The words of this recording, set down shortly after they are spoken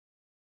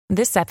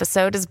This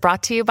episode is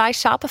brought to you by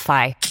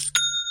Shopify.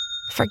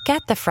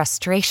 Forget the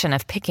frustration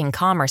of picking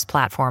commerce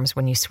platforms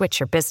when you switch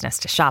your business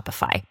to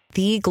Shopify,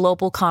 the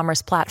global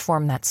commerce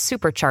platform that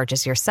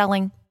supercharges your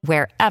selling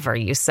wherever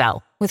you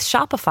sell. With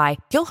Shopify,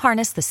 you'll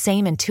harness the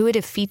same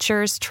intuitive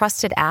features,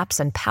 trusted apps,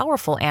 and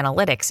powerful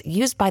analytics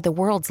used by the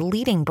world's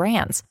leading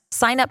brands.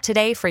 Sign up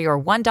today for your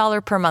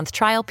 $1 per month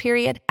trial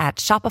period at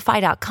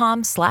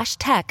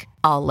shopify.com/tech,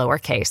 all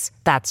lowercase.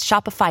 That's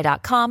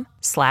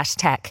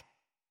shopify.com/tech.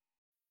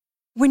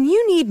 When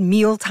you need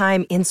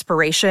mealtime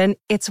inspiration,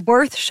 it's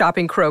worth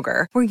shopping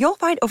Kroger, where you'll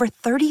find over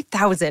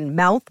 30,000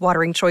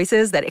 mouth-watering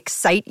choices that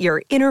excite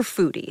your inner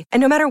foodie. And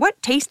no matter what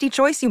tasty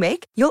choice you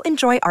make, you'll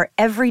enjoy our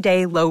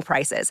everyday low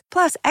prices,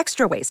 plus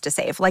extra ways to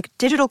save, like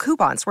digital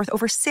coupons worth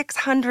over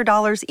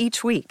 $600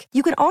 each week.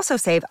 You can also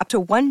save up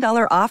to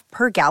 $1 off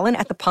per gallon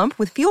at the pump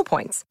with fuel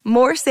points.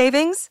 More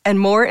savings and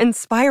more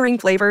inspiring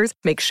flavors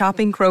make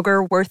shopping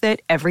Kroger worth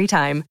it every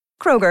time.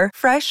 Kroger,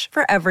 fresh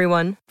for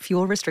everyone.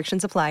 Fuel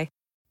restrictions apply.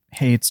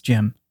 Hey, it's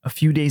Jim. A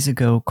few days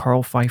ago,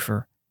 Carl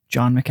Pfeiffer,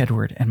 John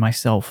McEdward, and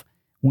myself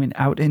went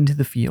out into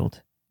the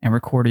field and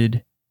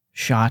recorded,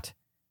 shot,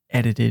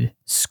 edited,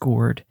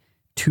 scored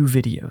 2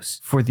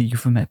 videos for the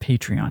Euphomet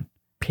Patreon.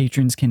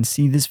 Patrons can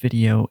see this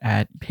video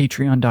at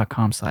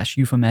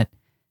patreon.com/Euphomet.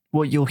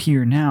 What you'll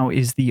hear now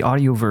is the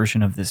audio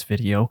version of this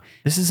video.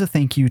 This is a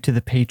thank you to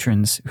the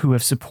patrons who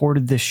have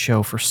supported this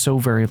show for so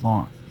very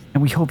long,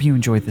 and we hope you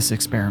enjoyed this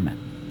experiment.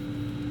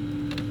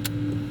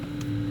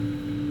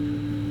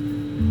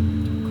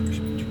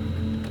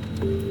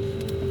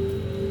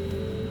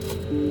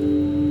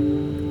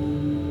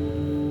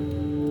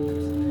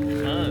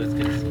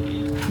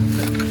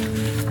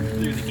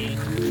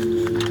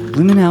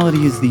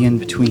 Liminality is the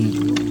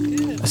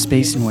in-between, a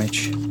space in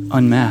which,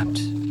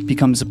 unmapped,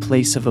 becomes a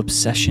place of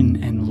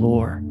obsession and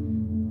lore,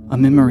 a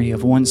memory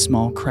of one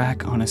small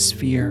crack on a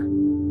sphere,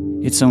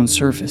 its own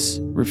surface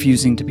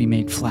refusing to be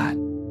made flat.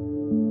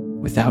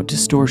 Without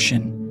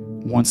distortion,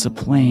 once a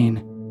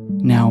plane,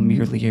 now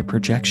merely a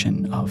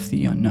projection of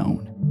the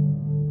unknown.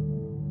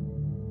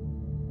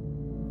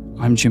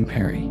 I'm Jim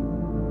Perry,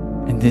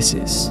 and this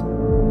is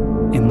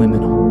In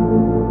Liminal.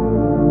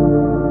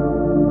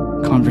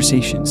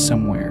 Conversations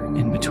somewhere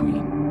in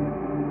between.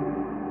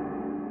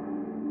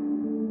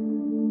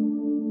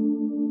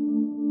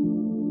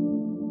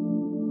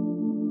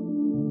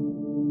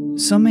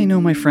 Some may know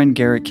my friend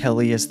Garrett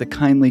Kelly as the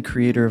kindly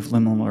creator of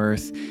Liminal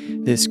Earth,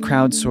 this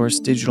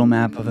crowdsourced digital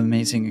map of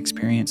amazing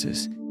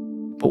experiences.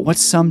 But what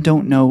some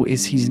don't know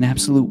is he's an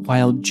absolute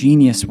wild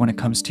genius when it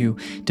comes to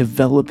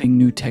developing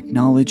new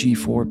technology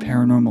for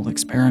paranormal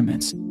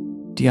experiments.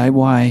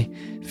 DIY,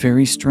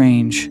 very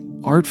strange,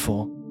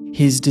 artful.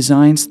 His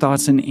designs,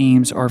 thoughts, and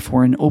aims are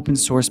for an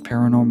open-source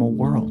paranormal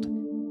world,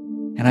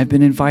 and I've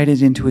been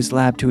invited into his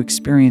lab to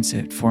experience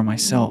it for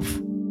myself.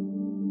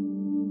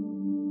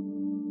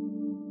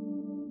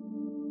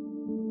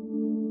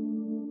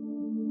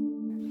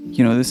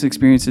 You know, this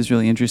experience is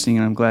really interesting,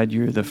 and I'm glad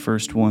you're the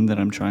first one that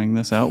I'm trying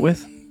this out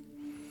with,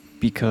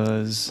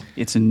 because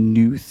it's a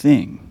new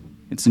thing.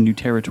 It's a new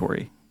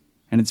territory,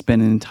 and it's been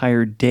an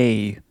entire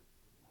day.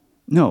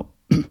 No,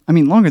 I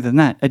mean, longer than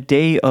that. A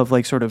day of,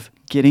 like, sort of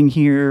getting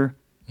here,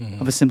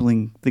 of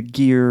assembling the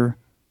gear,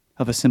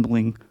 of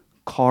assembling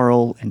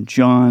Carl and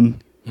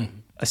John,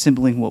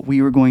 assembling what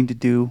we were going to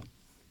do.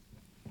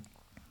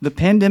 The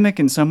pandemic,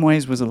 in some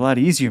ways, was a lot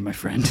easier, my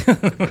friend.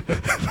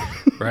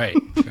 Right.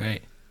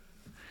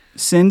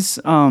 Since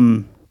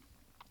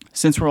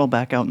we're all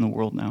back out in the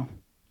world now,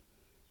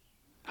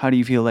 how do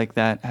you feel like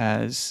that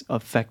has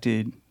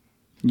affected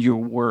your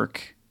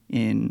work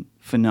in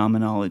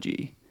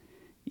phenomenology,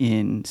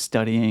 in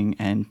studying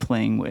and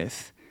playing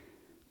with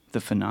the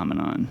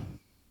phenomenon?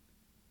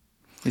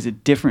 Is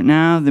it different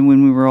now than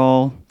when we were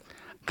all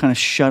kind of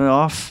shut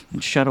off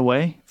and shut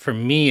away? For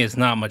me, it's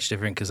not much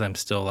different because I'm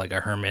still like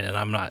a hermit and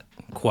I'm not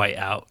quite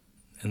out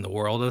in the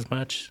world as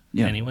much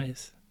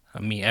anyways. I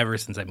mean, ever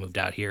since I moved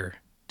out here,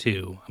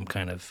 too, I'm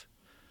kind of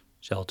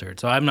sheltered.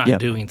 So I'm not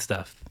doing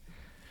stuff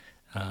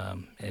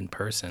in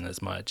person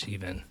as much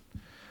even.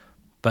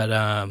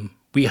 But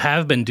we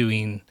have been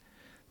doing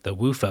the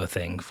WUFO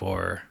thing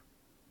for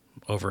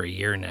over a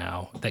year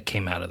now that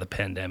came out of the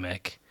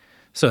pandemic.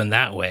 So in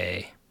that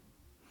way,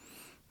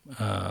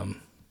 I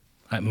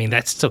mean,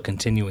 that's still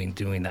continuing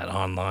doing that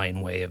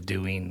online way of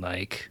doing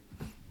like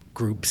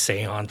group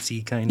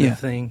seance-y kind of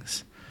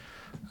things.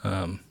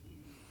 I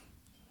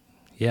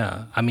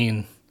mean,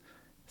 in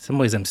some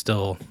ways I'm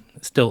still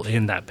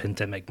in that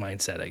pandemic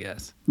mindset, I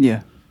guess.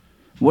 Yeah.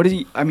 Do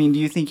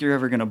you think you're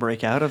ever going to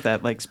break out of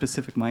that like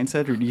specific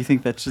mindset, or do you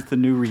think that's just the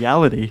new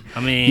reality? I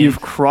mean, you've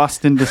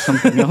crossed into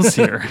something else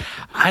here.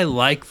 I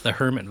like the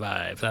hermit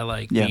vibes. I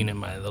like being in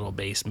my little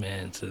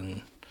basement,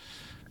 and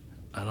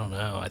I don't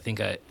know. I think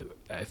I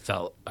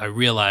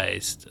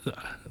realized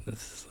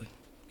this is like,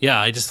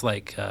 I just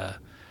like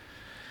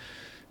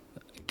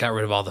got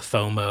rid of all the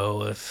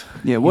FOMO of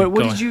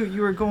what did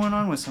you were going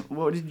on with something?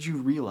 What did you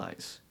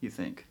realize, you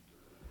think?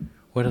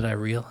 What did I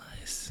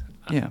realize?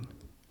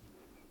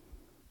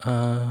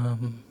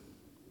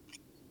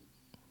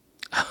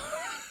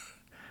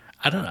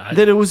 I don't know.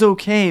 That it was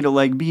okay to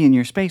like be in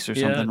your space or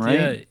something,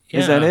 right? Yeah.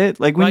 Is that it?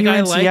 Like when Like, you were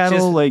in I like Seattle,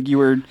 just- like you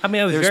were. I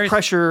mean, I was there was very-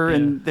 pressure, yeah.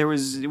 and it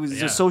was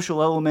Yeah. a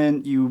social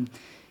element. You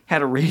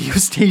had a radio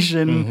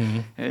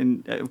station,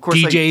 and of course,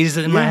 DJs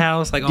like, in my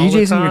house, like all DJs the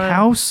in time. your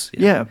house.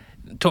 Yeah.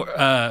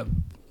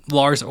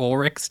 Lars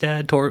Ulrich's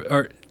dad,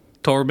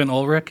 Torben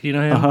Ulrich, you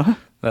know him? Uh-huh.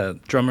 The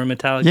drummer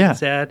Metallica's Yeah.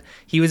 dad.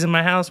 He was in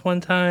my house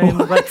one time.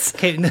 What?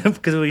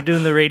 Because we were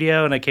doing the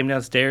radio, and I came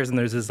downstairs, and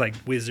there's this like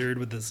wizard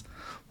with this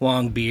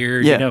long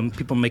beard. Yeah. You know,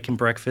 people making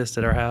breakfast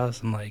at our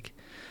house. I'm like,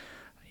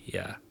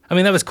 yeah. I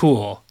mean, that was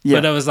cool. Yeah.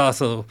 But that was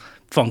also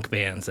funk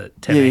bands at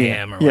 10 Yeah,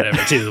 a.m. or yeah.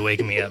 whatever, too, to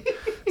wake me up.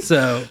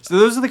 So So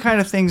those are the kind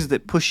of things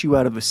that push you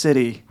out of a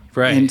city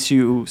Right.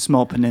 into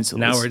small peninsulas.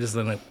 now we're just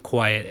in a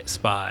quiet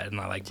spot, and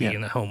I like being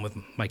Yeah. at home with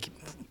my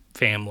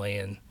family,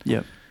 and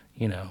Yep.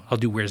 you know, I'll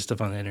do weird stuff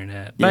on the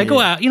internet. But Yeah, I go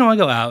yeah. out, you know, I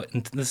go out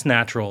into this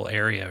natural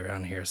area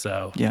around here,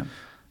 so Yeah.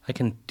 I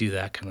can do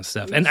that kind of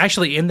stuff. And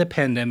actually, in the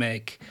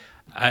pandemic,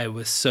 I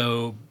was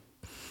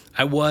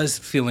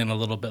feeling a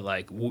little bit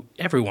like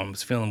everyone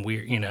was feeling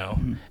weird, you know.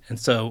 Mm-hmm. And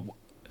so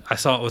I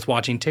was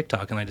watching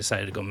TikTok, and I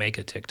decided to go make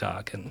a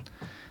TikTok, and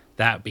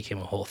that became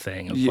a whole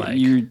thing of like,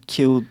 You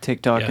killed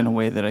TikTok Yeah. in a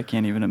way that I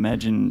can't even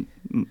imagine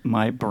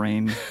my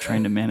brain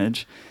trying to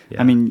manage.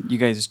 Yeah. I mean, you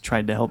guys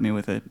tried to help me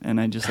with it, and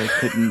I just like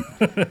couldn't.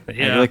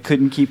 Yeah. I like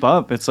couldn't keep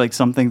up. It's like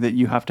something that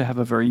you have to have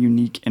a very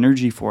unique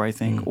energy for, I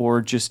think,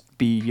 or just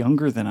be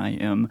younger than I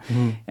am.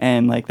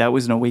 And like that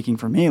was an awakening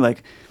for me.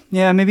 Like,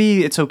 yeah,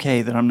 maybe it's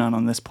okay that I'm not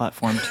on this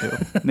platform too.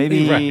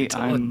 Maybe Right,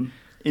 totally. I'm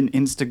an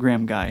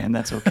Instagram guy, and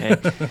that's okay.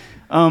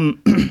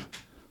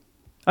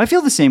 I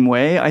feel the same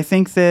way. I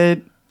think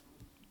that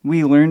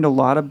we learned a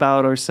lot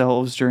about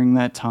ourselves during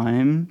that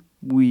time.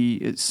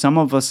 Some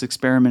of us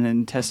experimented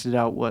and tested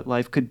out what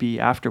life could be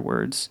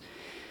afterwards.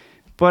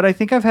 But I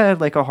think I've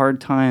had like a hard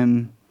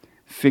time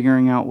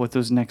figuring out what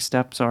those next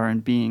steps are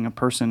and being a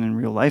person in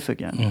real life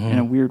again in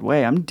a weird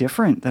way. I'm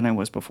different than I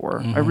was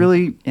before. I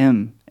really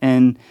am.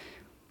 And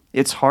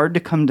it's hard to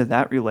come to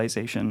that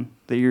realization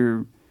that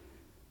you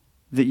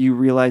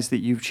realize that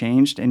you've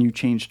changed, and you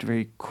changed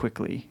very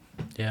quickly.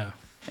 yeah.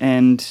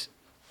 And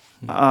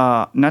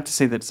not to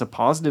say that it's a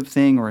positive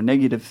thing or a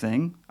negative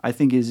thing. I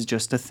think it's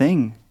just a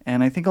thing.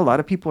 And I think a lot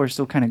of people are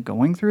still kind of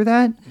going through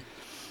that.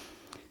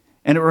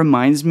 And it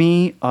reminds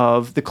me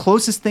of the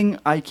closest thing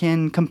I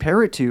can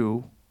compare it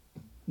to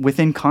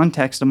within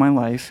context of my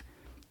life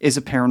is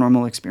a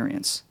paranormal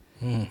experience.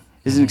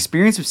 Is an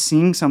experience of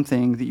seeing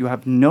something that you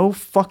have no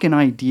fucking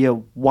idea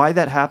why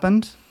that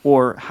happened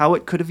or how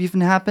it could have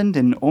even happened.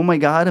 And oh my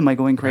God, am I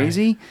going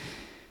crazy?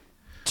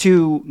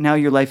 To now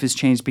your life has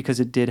changed because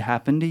it did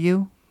happen to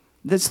you.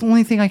 That's the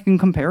only thing I can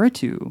compare it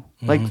to,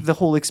 like the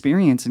whole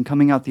experience and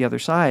coming out the other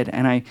side.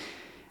 And I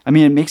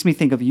mean, it makes me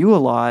think of you a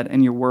lot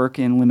and your work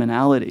in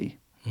liminality.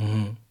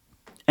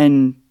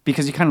 And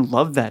because you kind of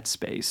love that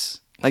space,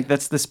 like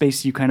that's the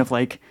space you kind of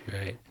like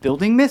Right.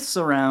 building myths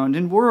around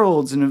and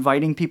worlds and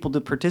inviting people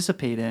to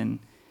participate in.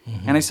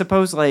 And I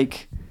suppose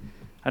like,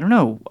 I don't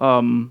know,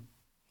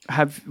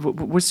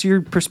 what's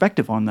your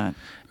perspective on that?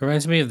 It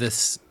reminds me of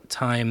this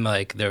time,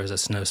 like there was a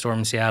snowstorm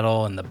in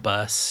Seattle, and the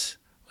bus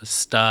was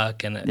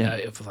stuck, and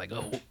it was like,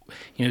 oh,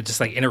 you know, just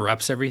like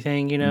interrupts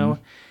everything, you know.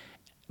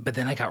 But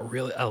then I got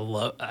really,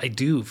 I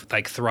do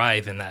like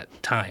thrive in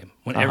that time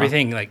when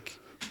everything like,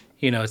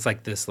 you know, it's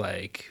like this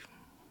like,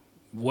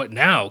 what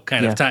now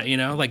kind of time, you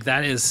know, like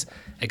that is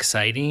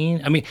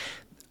exciting. I mean,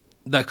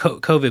 the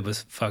COVID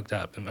was fucked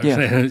up.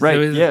 Yeah, right.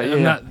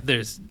 I'm not.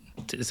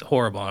 It's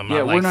horrible. I'm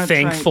not like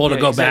thankful to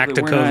go back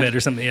to COVID or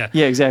something. Yeah.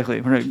 Yeah, exactly.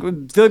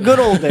 The good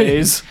old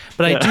days.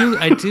 But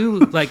I do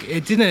like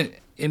it didn't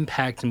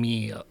impact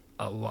me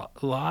a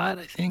lot.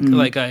 I think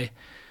like I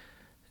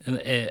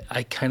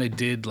kind of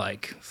did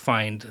like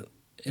find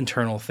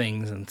internal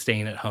things and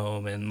staying at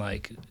home and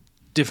like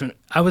different.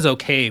 I was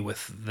okay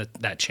with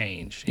that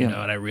change, you know,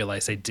 and I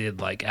realized I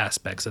did like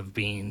aspects of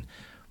being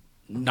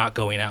not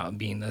going out and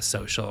being this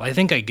social. I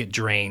think I get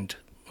drained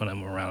when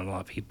I'm around a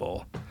lot of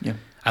people. Yeah.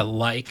 I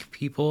like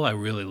people. I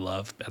really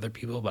love other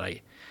people, but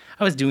I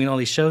was doing all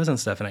these shows and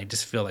stuff, and I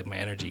just feel like my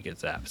energy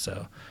gets zapped.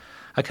 So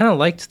I kind of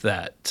liked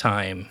that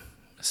time,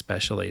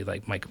 especially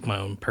like my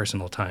own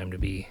personal time to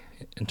be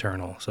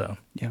internal. So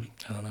Yeah.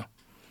 I don't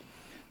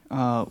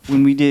know.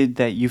 When we did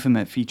that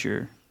Euphemet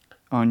feature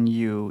on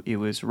you, it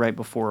was right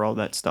before all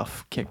that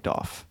stuff kicked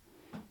off.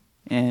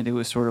 And it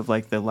was sort of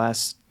like the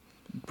last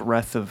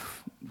breath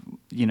of,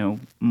 you know,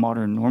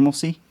 modern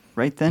normalcy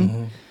right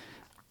then.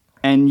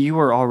 And you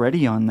were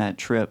already on that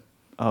trip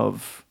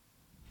of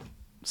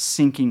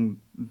sinking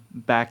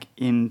back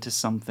into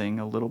something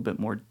a little bit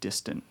more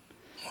distant,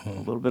 a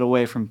little bit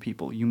away from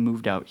people. You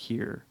moved out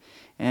here.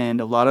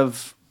 And a lot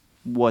of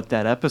what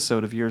that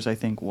episode of yours, I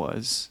think,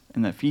 was,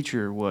 and that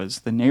feature was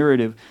the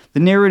narrative. The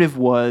narrative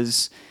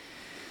was,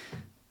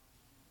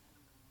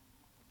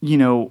 you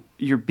know,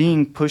 you're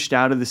being pushed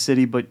out of the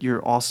city, but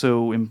you're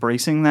also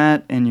embracing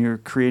that, and you're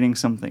creating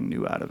something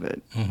new out of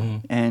it.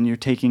 And you're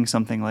taking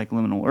something like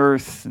Liminal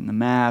Earth and the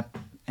map,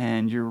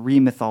 and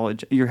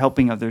you're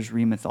helping others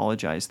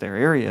remythologize their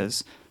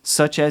areas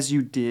such as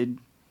you did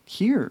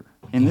here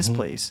in this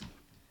place.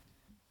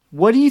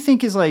 What do you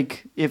think is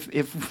like if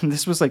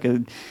this was like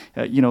a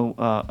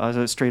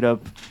straight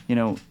up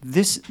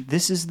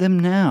this is them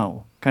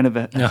now kind of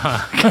a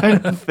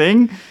kind of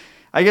thing?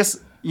 I guess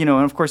and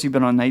of course you've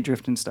been on Night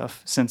Drift and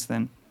stuff since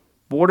then.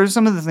 But what are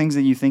some of the things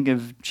that you think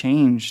have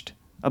changed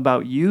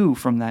about you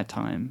from that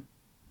time?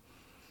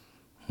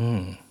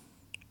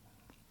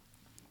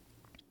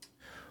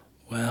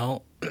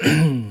 Well,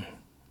 let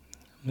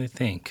me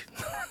think.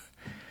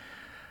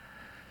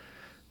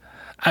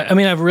 I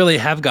mean, I really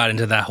have got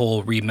into that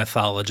whole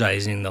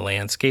remythologizing the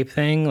landscape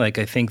thing. Like,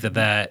 I think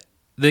that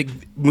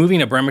moving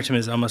to Bremerton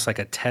is almost like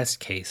a test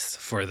case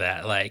for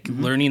that, like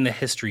learning the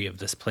history of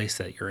this place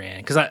that you're in.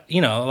 Because, a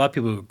lot of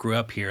people who grew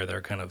up here,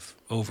 they're kind of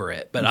over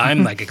it. But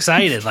I'm, like,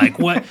 excited. Like,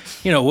 what,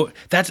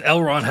 that's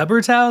L. Ron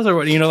Hubbard's house? Or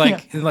what,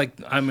 like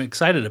I'm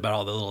excited about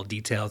all the little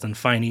details and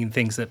finding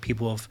things that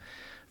people have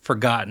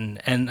forgotten.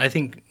 And I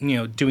think,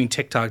 doing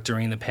TikTok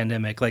during the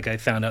pandemic, like, I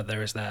found out there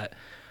was that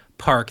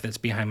park that's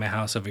behind my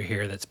house over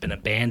here that's been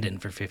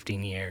abandoned for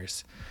 15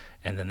 years.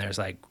 And then there's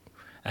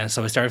and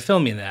so I started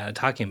filming that and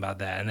talking about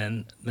that. And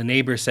then the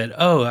neighbor said,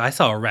 "Oh, I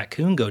saw a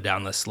raccoon go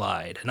down the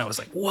slide." And I was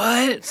like,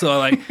 "What?"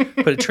 So I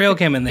put a trail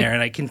cam in there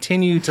and I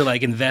continued to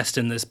invest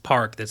in this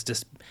park that's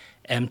just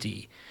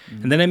empty.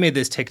 Mm-hmm. And then I made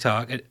this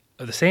TikTok at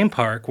the same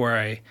park where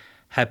I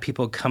had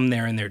people come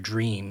there in their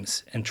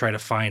dreams and try to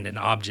find an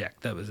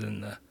object that was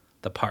in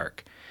the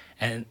park.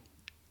 And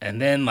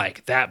then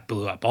that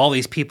blew up. All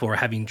these people were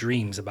having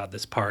dreams about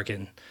this park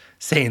and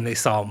saying they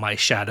saw my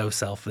shadow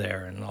self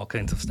there and all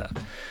kinds of stuff.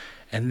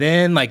 And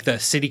then the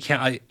city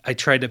I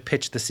tried to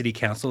pitch the city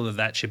council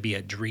that should be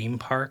a dream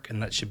park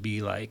and that should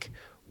be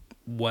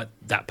what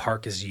that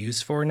park is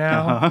used for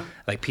now.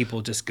 Uh-huh.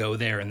 People just go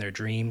there in their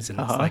dreams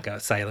and it's like a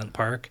silent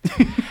park.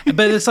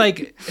 But it's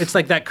like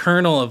that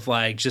kernel of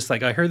I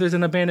heard there's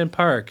an abandoned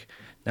park.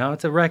 Now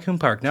it's a raccoon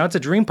park. Now it's a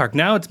dream park.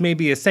 Now it's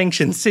maybe a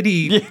sanctioned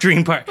city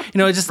dream park.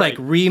 It's just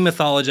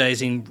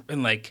remythologizing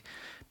and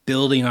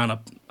building on a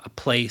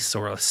place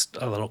or a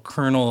little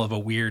kernel of a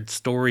weird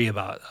story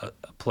about a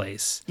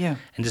place. Yeah.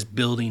 And just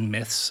building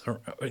myths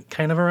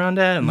kind of around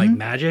that and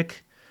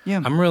magic.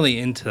 Yeah. I'm really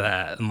into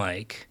that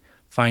and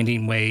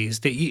finding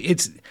ways that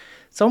it's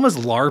almost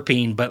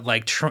LARPing, but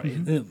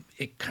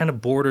it kind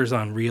of borders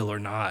on real or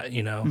not,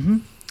 Mm-hmm.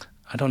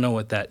 I don't know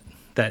what that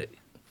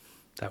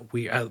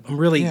weird. I'm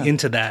really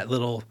into that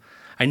little.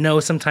 I know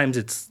sometimes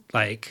it's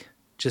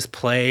just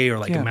play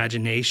or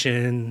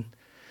imagination.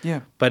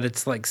 Yeah. But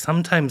it's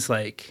sometimes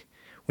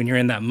when you're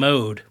in that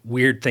mode,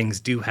 weird things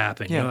do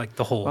happen. Yeah.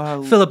 The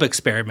whole Philip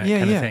experiment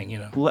kind of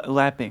thing.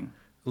 Lapping.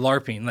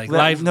 LARPing,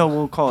 live. No,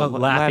 we'll call it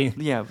lapping.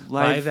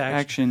 Live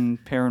action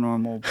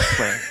paranormal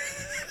play.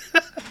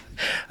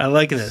 I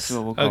like this.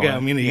 So we'll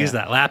I'm going to use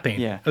that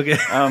lapping. Yeah. Okay.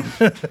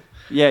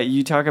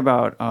 You talk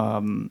about.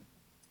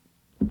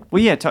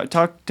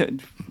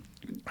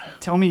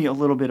 Tell me a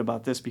little bit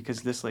about this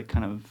because this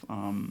kind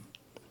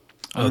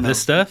of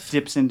this stuff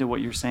dips into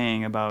what you're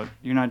saying about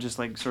you're not just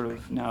sort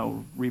of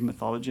now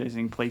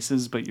remythologizing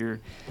places, but you're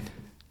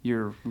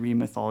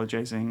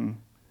remythologizing.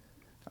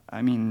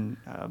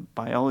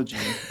 Biology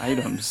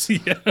items.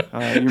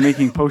 Yeah. You're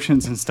making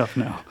potions and stuff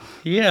now.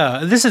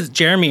 Yeah, this is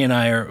Jeremy and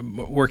I are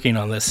working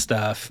on this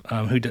stuff.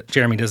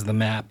 Jeremy does the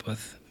map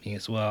with me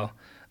as well.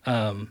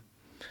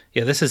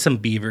 This is some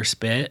beaver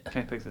spit.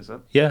 Can I pick this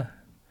up? Yeah.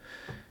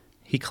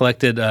 He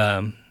collected,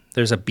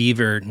 there's a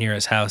beaver near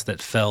his house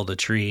that felled a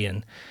tree,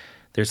 and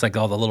there's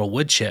all the little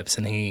wood chips,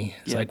 and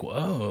he's like,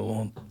 whoa,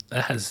 well,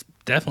 that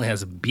definitely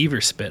has a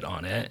beaver spit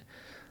on it.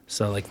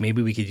 So,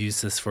 maybe we could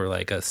use this for,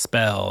 a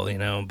spell,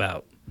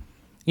 about,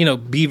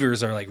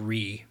 beavers are,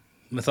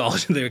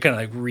 mythology. They're kind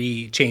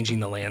of changing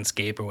the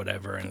landscape or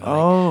whatever. And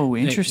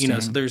interesting.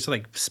 So there's,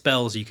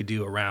 spells you could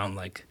do around,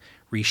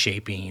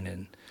 reshaping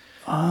and...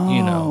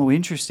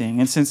 interesting.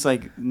 And since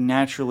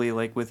naturally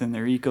within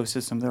their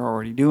ecosystem they're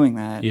already doing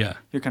that. Yeah.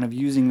 You're kind of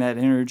using that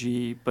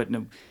energy, but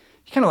no,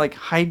 you're kind of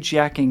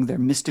hijacking their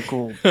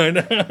mystical. I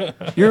know.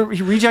 You're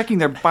rejacking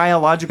their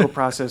biological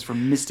process for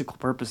mystical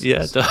purposes.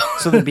 Yeah.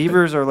 So the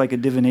beavers are a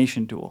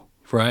divination tool.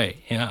 Right.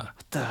 Yeah.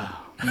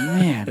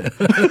 Man.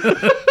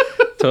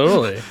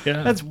 Totally.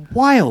 Yeah. That's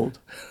wild.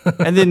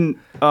 And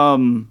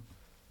then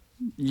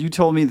you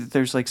told me that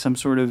there's some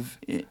sort of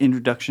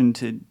introduction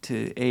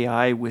to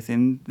AI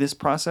within this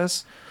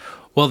process.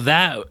 Well,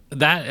 that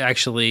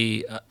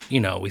actually,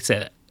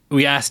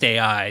 we asked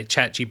AI,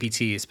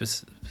 ChatGPT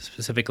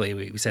specifically.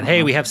 We said,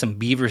 hey, we have some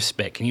beaver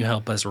spit. Can you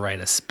help us write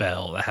a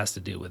spell that has to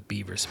do with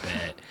beaver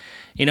spit?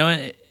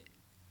 And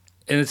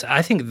it's.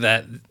 I think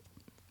that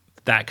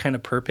kind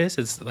of purpose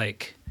is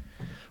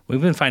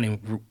we've been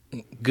finding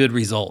good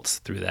results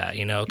through that,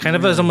 kind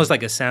of as almost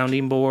like a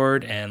sounding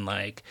board and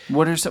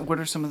What are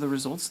some of the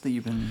results that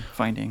you've been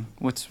finding?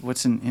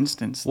 What's an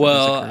instance?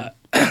 Well,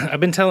 I've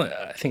been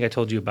I think I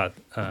told you about.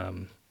 I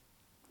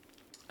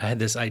had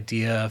this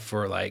idea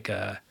for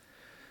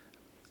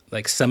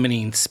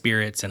summoning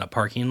spirits in a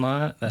parking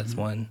lot. That's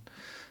one.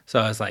 So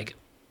I was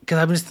because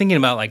I was thinking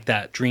about like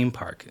that dream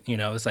park, you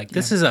know, it's like,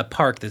 this is a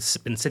park that's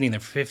been sitting there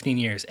for 15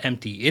 years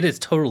empty. It is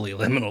totally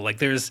liminal.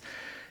 Like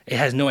it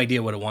has no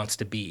idea what it wants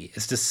to be.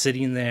 It's just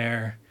sitting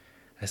there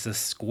as a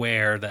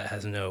square that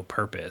has no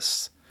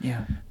purpose.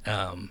 Yeah.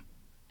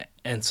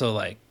 And so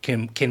like,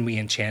 can we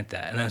enchant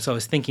that? And so I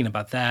was thinking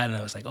about that, and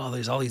I was like, oh,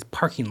 there's all these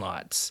parking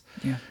lots.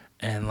 Yeah.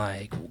 And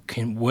like,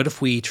 what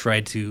if we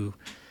tried to,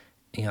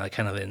 you know, like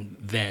kind of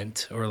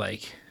invent or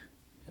like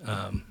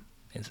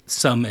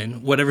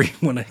summon whatever you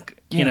want to,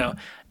 you know,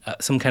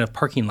 some kind of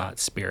parking lot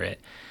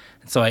spirit.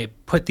 And so I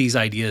put these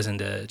ideas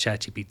into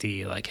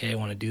ChatGPT, like, hey, I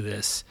want to do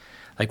this.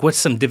 Like, what's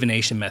some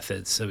divination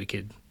methods so we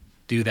could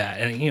do that?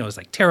 And, you know, it's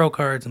like tarot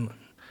cards and,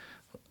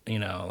 you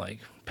know, like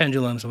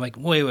pendulums. I'm like,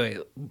 wait.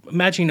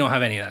 Imagine you don't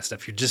have any of that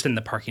stuff. You're just in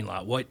the parking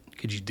lot. What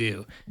could you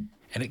do?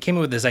 And it came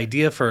up with this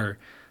idea for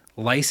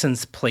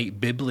license plate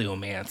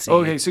bibliomancy.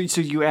 Okay, so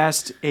you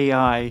asked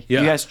AI, you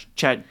asked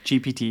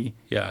ChatGPT.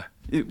 Yeah.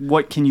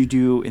 What can you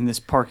do in this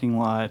parking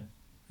lot?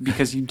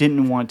 Because you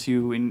didn't want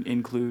to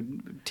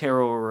include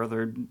tarot or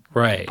other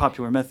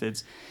popular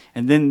methods.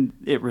 And then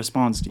it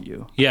responds to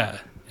you. Yeah.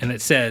 And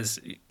it says,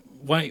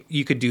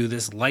 you could do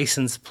this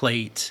license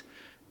plate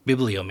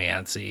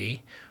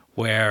bibliomancy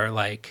where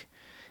like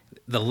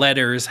the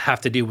letters have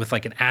to do with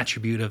like an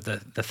attribute of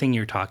the thing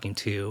you're talking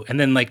to. And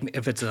then like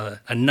if it's a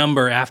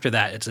number after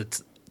that,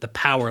 it's the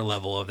power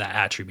level of that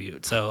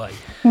attribute. So like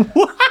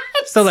what?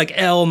 So like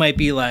L might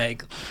be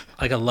like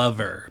a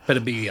lover, but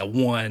it'd be a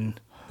 1.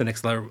 The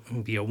next letter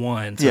would be a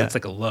 1, so it's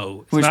like a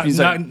low. It's which means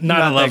not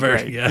a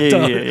lover.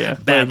 Yeah.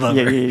 Bad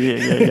lover.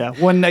 Yeah.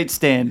 One night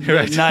stand.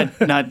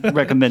 Not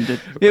recommended.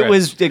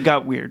 It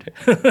got weird.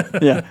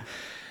 Yeah.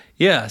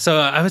 Yeah, so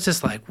I was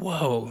just like,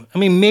 whoa. I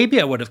mean, maybe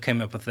I would have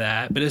come up with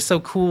that, but it's so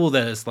cool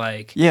that it's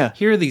like,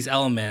 here are these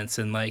elements,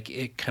 and like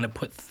it kind of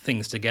put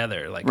things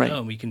together. Like,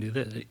 oh, we can do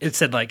this. It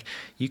said like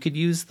you could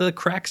use the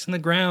cracks in the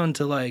ground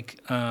to like,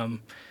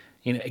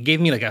 you know, it gave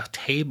me like a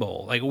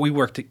table. Like we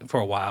worked for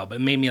a while, but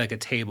it made me like a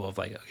table of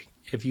like,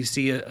 if you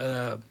see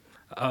a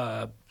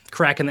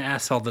crack in the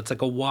asphalt that's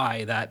like a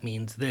Y, that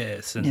means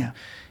this, and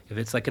if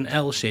it's like an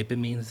L shape, it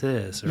means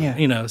this, or,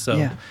 you know.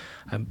 So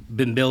I've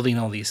been building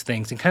all these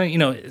things, and kind of, you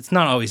know, it's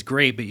not always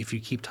great, but if you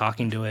keep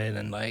talking to it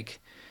and like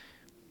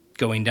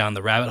going down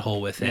the rabbit hole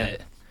with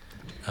it.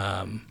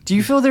 Do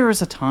you feel there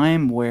was a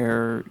time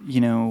where, you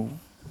know,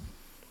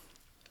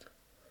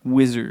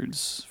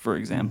 wizards, for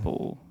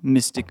example,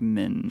 mystic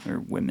men or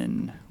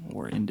women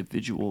or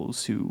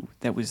individuals who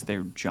that was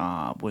their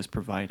job, was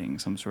providing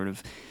some sort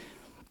of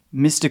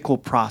mystical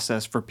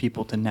process for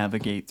people to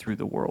navigate through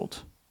the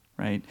world,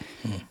 right?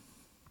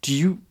 Do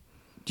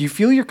you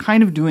feel you're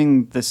kind of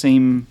doing the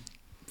same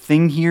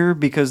thing here?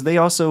 Because they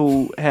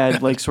also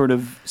had like sort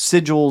of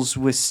sigils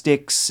with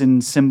sticks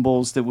and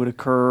symbols that would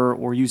occur,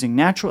 or using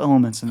natural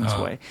elements in this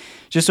way.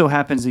 Just so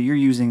happens that you're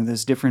using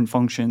this different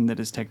function that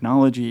is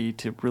technology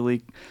to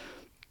really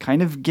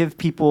kind of give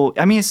people,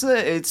 I mean,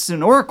 it's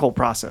an oracle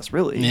process,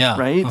 really,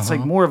 right? It's like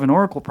more of an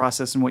oracle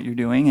process in what you're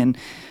doing. And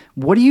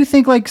what do you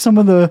think, like what's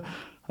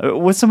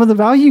some of the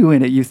value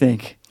in it, you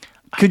think?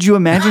 Could you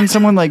imagine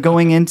someone like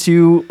going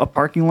into a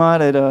parking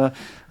lot at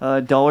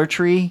a Dollar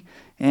Tree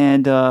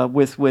and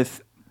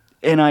with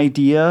an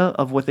idea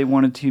of what they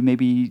wanted to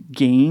maybe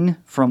gain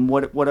from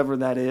whatever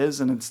that is,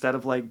 and instead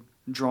of like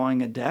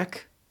drawing a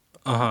deck,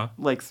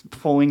 like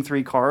pulling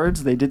 3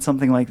 cards, they did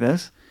something like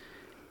this?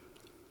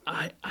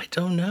 I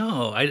don't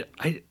know.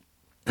 I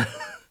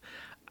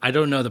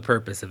don't know the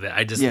purpose of it.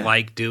 I just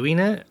like doing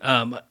it.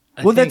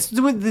 That's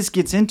what this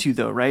gets into,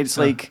 though, right? It's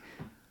like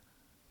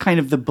kind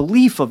of the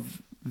belief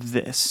of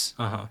this,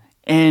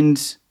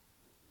 and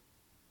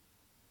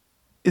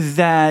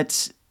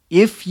that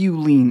if you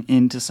lean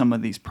into some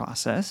of these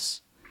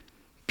process,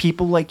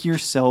 people like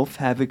yourself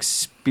have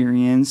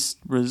experienced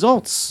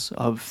results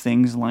of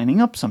things lining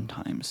up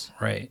sometimes.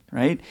 Right.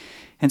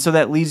 And so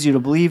that leads you to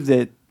believe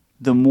that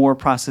the more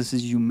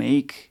processes you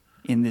make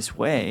in this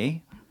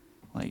way,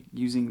 like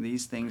using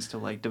these things to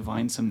like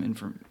divine some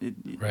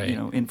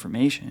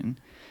information,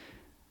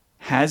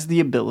 has the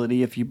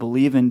ability, if you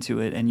believe into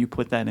it and you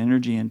put that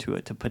energy into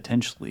it, to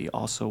potentially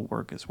also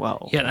work as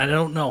well. Yeah, and I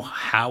don't know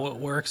how it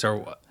works,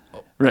 or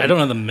I don't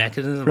know the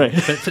mechanism, but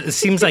it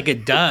seems like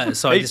it does.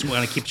 So I just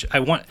want to keep. I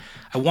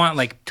want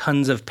like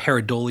tons of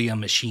pareidolia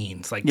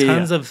machines, like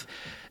tons of,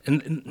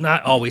 and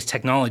not always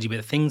technology,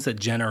 but things that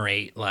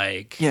generate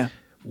like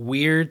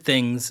weird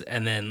things,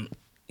 and then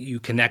you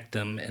connect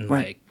them and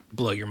like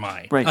blow your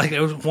mind. Like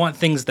I want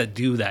things that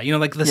do that. You know,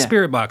 like the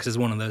spirit box is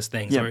one of those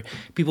things where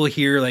people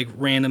hear like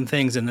random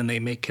things and then they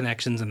make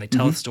connections and they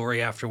tell a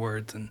story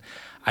afterwards. And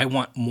I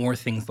want more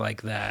things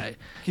like that.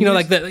 You know,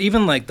 like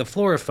even like the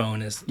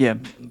Florophone is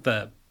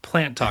the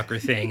plant talker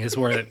thing, is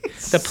where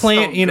the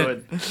plant, you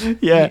know,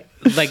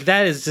 like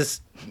that is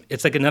just,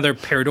 it's like another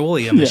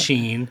pareidolia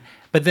machine.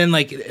 But then,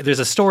 like, there's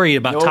a story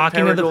about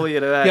talking to the...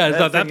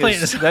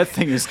 that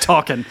thing is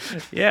talking.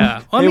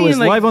 Yeah. Well, it was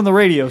like, live on the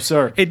radio,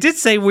 sir. It did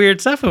say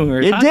weird stuff when we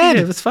were talking. It did.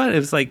 It was fun. It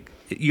was like,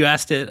 you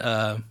asked it...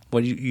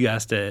 you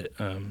asked it...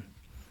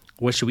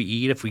 what should we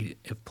eat if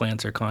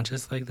plants are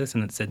conscious like this?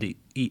 And it said to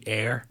eat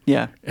air.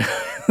 Yeah.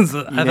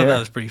 So I thought that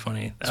was pretty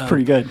funny. It's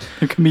pretty good.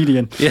 A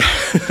comedian. Yeah.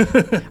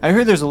 I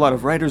heard there's a lot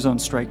of writers on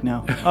strike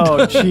now.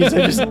 Oh, jeez,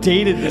 I just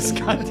dated this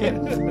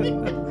goddamn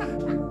thing.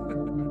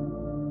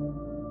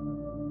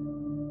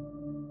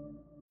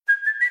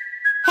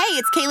 Hey,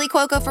 it's Kaylee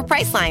Cuoco for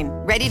Priceline.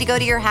 Ready to go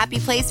to your happy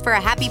place for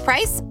a happy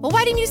price? Well,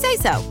 why didn't you say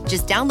so?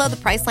 Just download the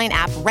Priceline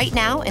app right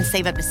now and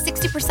save up to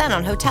 60%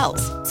 on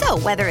hotels. So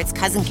whether it's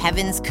Cousin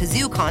Kevin's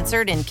Kazoo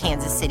Concert in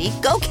Kansas City,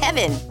 go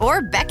Kevin,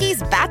 or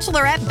Becky's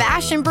Bachelorette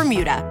Bash in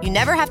Bermuda, you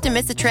never have to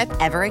miss a trip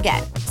ever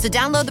again. So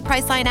download the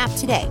Priceline app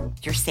today.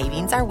 Your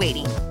savings are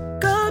waiting.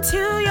 Go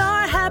to your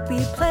happy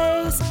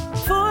place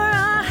for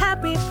a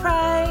happy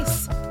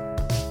price.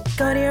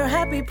 Go to your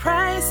happy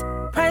price,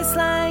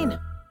 Priceline.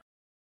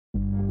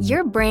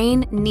 Your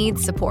brain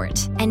needs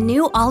support, and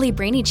new Ollie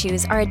Brainy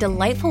Chews are a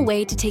delightful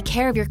way to take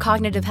care of your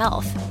cognitive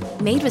health.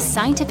 Made with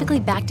scientifically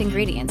backed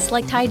ingredients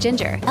like Thai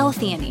ginger,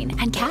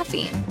 L-theanine, and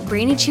caffeine,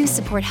 Brainy Chews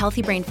support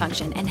healthy brain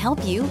function and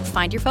help you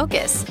find your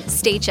focus,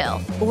 stay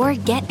chill, or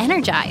get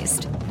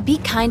energized. Be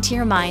kind to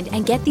your mind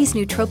and get these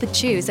nootropic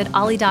chews at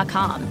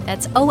ollie.com.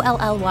 That's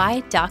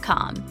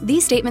OLLY.com.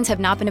 These statements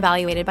have not been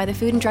evaluated by the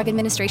Food and Drug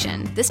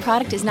Administration. This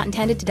product is not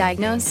intended to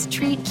diagnose,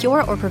 treat,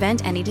 cure, or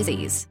prevent any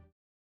disease.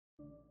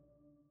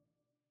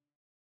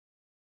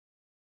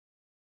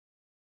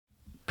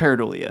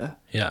 Pareidolia.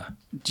 Yeah.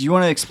 Do you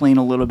want to explain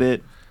a little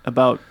bit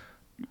about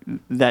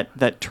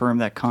that term,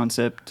 that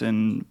concept,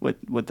 and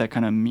what that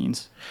kind of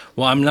means?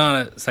 Well, I'm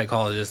not a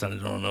psychologist, and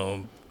I don't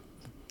know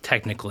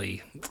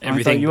technically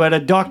everything. I thought you had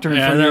a doctor in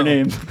front of your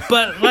name.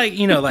 But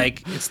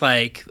it's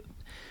like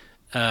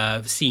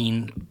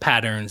seeing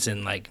patterns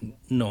in like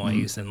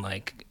noise and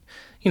like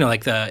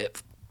like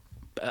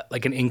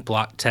an ink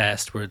blot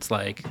test where it's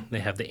like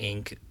they have the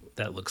ink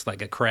that looks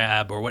like a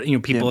crab or what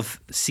people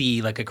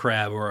see like a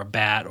crab or a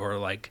bat or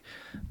like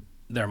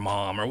their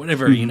mom or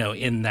whatever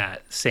in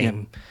that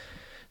same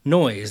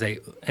noise.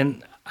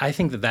 And I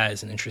think that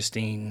is an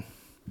interesting,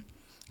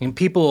 and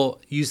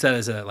people use that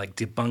as a like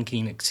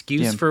debunking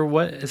excuse for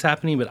what is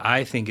happening, but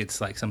I think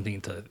it's like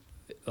something to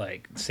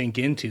like sink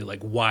into.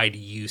 Like, why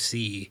did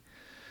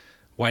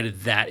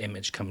that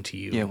image come to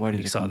you? Why did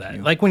you it saw come that? to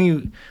you? Like when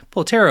you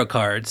pull tarot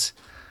cards,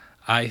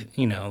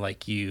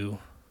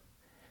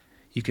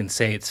 you can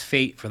say it's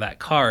fate for that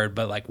card,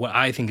 but like what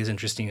I think is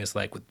interesting is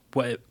like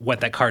what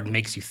that card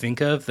makes you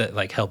think of that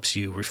like helps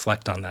you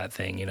reflect on that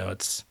thing.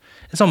 It's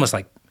almost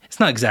like, it's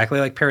not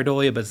exactly like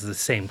pareidolia, but it's the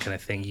same kind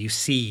of thing. You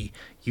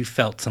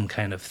felt some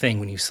kind of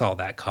thing when you saw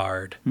that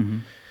card.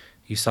 Mm-hmm.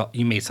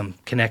 You made some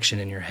connection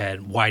in your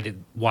head.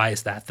 Why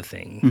is that the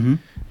thing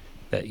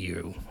that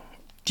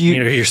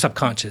your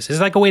subconscious? It's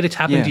like a way to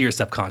tap into your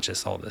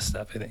subconscious, all this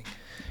stuff, I think.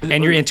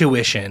 And your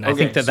intuition. I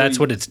think that's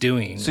what it's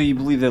doing. So you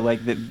believe that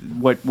like that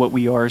what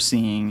we are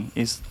seeing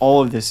is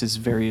all of this is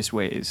various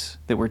ways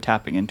that we're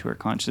tapping into our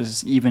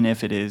consciousness, even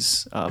if it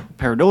is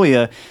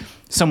pareidolia.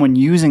 Someone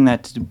using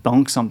that to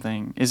debunk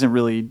something isn't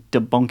really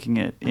debunking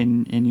it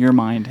in your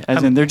mind,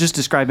 as in they're just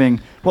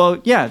describing,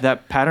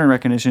 that pattern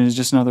recognition is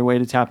just another way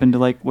to tap into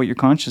like what your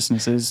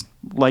consciousness is,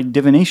 like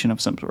divination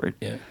of some sort.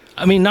 Yeah.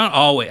 I mean, not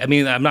always. I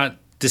mean, I'm not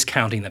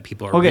discounting that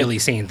people are really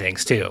seeing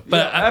things too.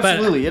 But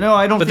absolutely.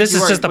 I don't. But think this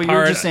is just the what part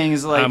you're just saying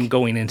is like I'm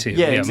going into.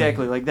 Yeah,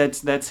 exactly. Like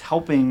that's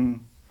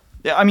helping.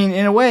 I mean,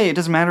 in a way, it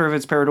doesn't matter if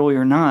it's pareidolia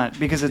or not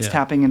because it's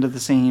tapping into the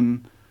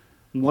same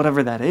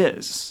whatever that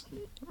is.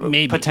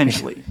 Maybe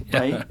potentially,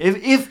 right?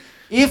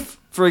 If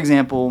for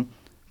example,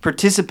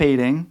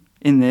 participating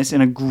in this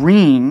and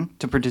agreeing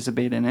to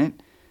participate in it,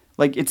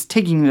 like it's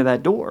taking you to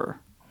that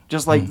door,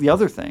 just like the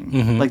other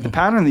thing, like the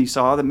pattern that you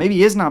saw that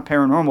maybe is not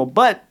paranormal,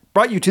 but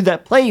brought you to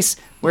that place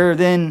where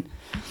then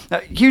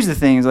here's the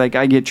thing is like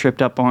I get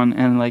tripped up on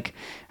and like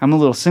I'm a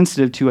little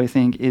sensitive to, I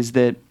think, is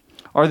that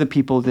are the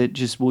people that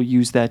just will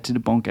use that to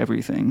debunk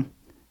everything,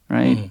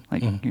 right?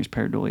 Here's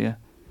pareidolia.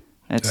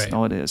 That's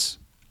all it is.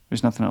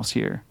 There's nothing else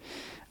here.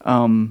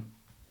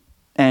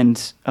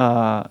 And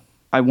I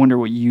wonder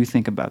what you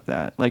think about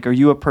that. Like, are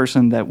you a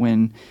person that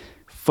when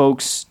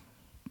folks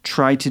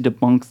try to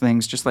debunk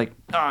things just like,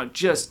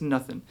 just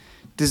nothing,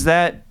 does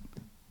that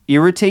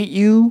irritate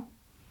you?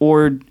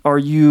 Or are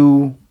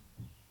you,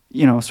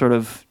 sort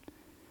of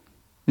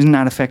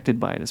not affected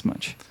by it as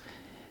much?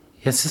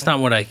 It's just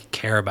not what I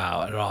care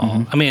about at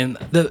all. I mean,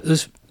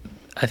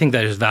 I think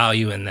there's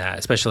value in that,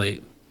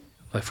 especially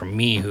like for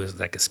me, who's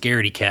like a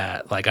scaredy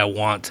cat. Like I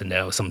want to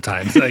know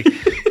sometimes, like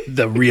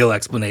the real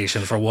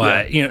explanation for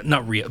why,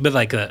 not real, but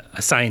like a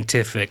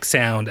scientific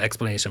sound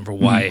explanation for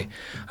why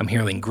I'm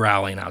hearing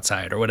growling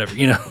outside or whatever,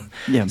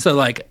 Yeah. So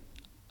like,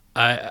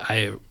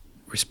 I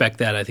respect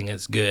that. I think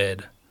it's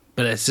good.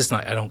 But it's just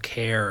not, I don't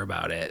care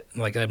about it.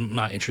 Like, I'm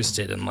not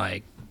interested in,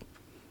 like,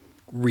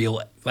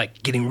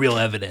 getting real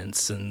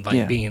evidence and,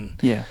 like, being,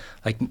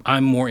 like,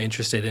 I'm more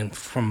interested in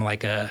from,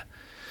 like, a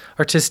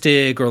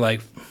artistic or,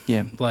 like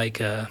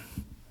a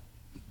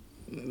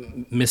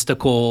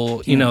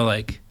mystical,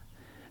 like,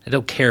 I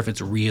don't care if it's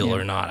real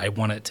or not. I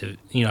want it to,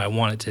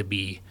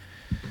 be,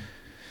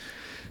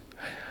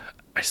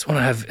 I just want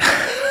to have,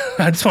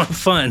 I just want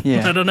fun.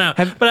 Yeah. I don't know.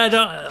 But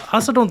I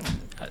also don't.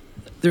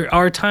 There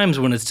are times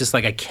when it's just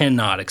like I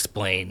cannot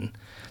explain.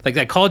 Like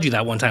I called you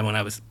that one time when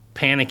I was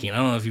panicking. I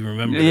don't know if you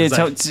remember. Yeah,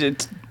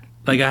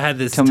 like I had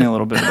this. Tell me a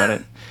little bit about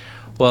it.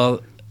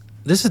 Well,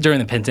 this is during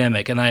the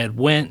pandemic, and I had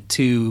went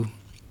to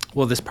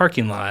this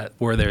parking lot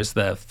where there's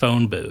the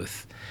phone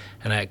booth,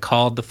 and I had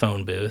called the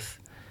phone booth.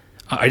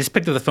 I just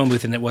picked up the phone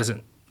booth, and there was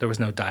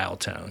no dial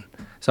tone.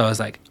 So I was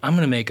like, I'm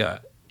gonna make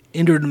a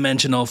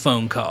interdimensional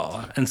phone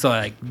call, and so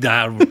I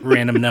dialed a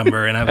random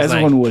number, and I was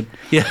as one would.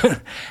 Yeah,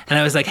 and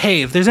I was like,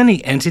 hey, if there's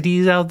any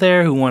entities out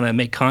there who want to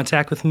make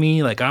contact with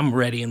me, like I'm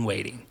ready and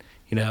waiting,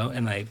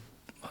 and I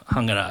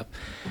hung it up.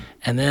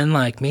 And then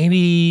like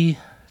maybe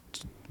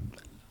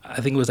I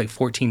think it was like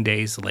 14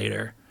 days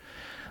later,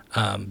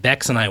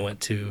 Bex and I went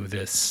to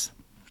this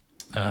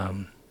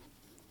kind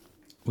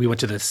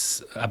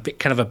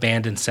of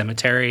abandoned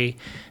cemetery,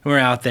 and we were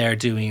out there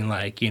doing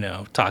like,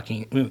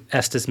 talking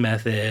Estes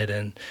method,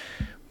 and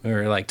we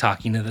were like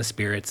talking to the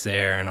spirits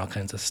there and all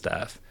kinds of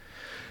stuff.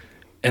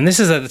 And this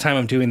is at the time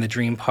I'm doing the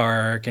dream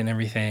park and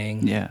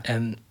everything. Yeah.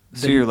 And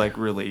so you're like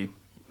really.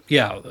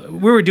 Yeah.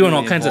 We were doing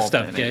really all kinds of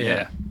stuff.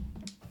 Yeah.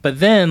 But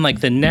then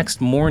like the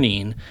next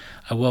morning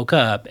I woke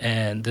up,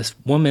 and this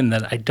woman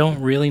that I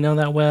don't really know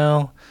that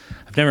well,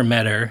 I've never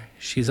met her.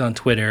 She's on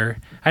Twitter.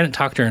 I hadn't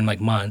talked to her in like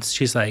months.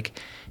 She's like,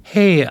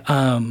 hey,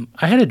 I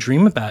had a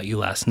dream about you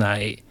last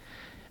night.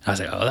 I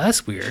was like, oh,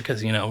 that's weird,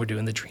 because, we're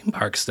doing the dream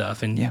park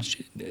stuff, and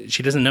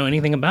she doesn't know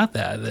anything about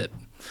that. I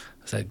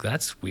was like,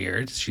 that's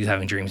weird. She's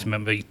having dreams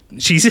about me.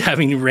 She's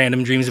having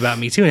random dreams about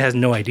me, too, and has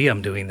no idea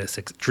I'm doing this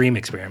dream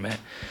experiment.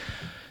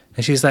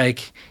 And she's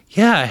like,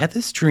 yeah, I had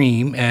this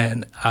dream,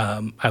 and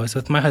I was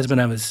with my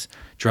husband. I was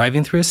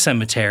driving through a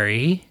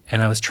cemetery,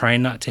 and I was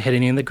trying not to hit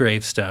any of the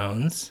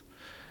gravestones.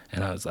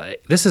 And I was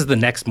like, this is the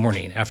next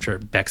morning after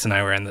Bex and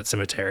I were in that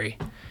cemetery,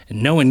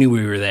 and no one knew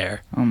we were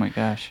there. Oh my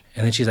gosh.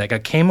 And then she's like, I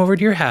came over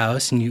to your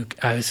house, and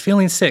I was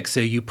feeling sick,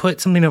 so you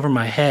put something over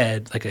my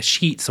head, like a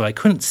sheet, so I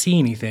couldn't see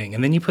anything.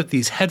 And then you put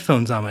these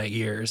headphones on my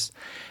ears,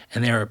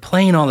 and they were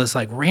playing all this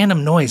like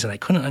random noise, and I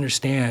couldn't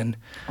understand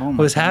what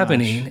was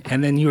happening.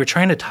 And then you were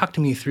trying to talk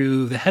to me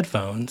through the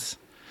headphones,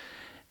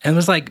 and it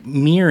was like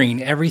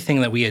mirroring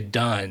everything that we had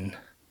done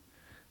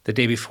the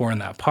day before in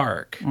that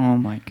park. Oh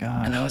my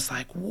God. And I was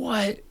like,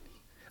 what?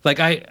 Like,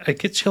 I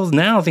get chills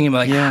now thinking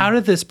about, like, how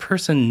did this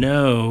person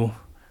know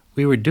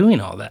we were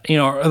doing all that?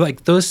 Or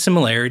like those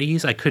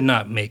similarities, I could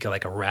not make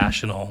a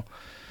rational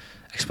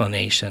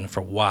explanation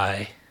for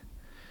why.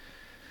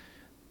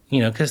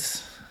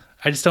 Because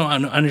I just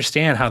don't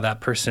understand how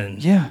that person.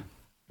 Yeah.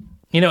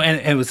 And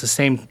it was the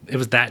same, it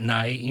was that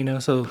night,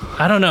 so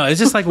I don't know. It's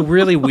just like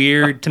really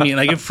weird to me.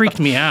 Like, it freaked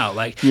me out.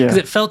 Like, because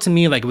it felt to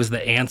me like it was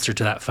the answer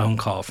to that phone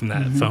call from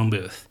that phone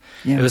booth.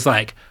 Yeah. It was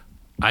like,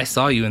 I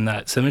saw you in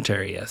that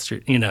cemetery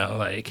yesterday,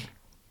 like,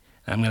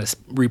 I'm going to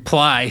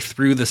reply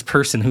through this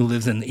person who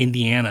lives in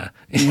Indiana.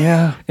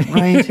 Yeah,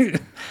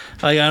 right.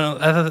 I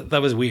thought that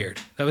was weird.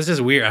 That was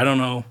just weird. I don't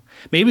know.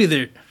 Maybe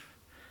I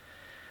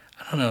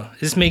don't know. It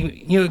just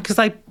made me, because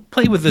I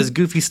play with this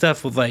goofy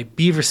stuff with like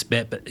beaver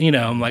spit, but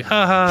I'm like,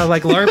 haha,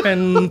 like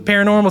LARPing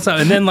paranormal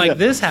stuff. And then like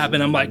this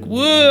happened. I'm like,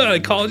 whoa, I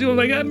called you. I'm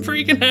like, I'm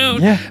freaking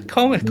out. Yeah.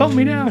 Calm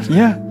me down.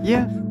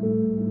 Yeah.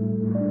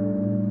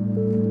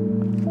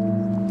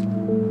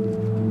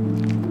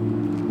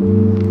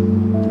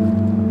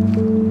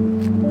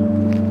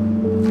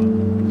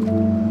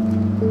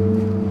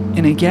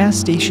 In a gas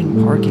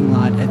station parking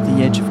lot at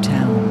the edge of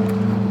town,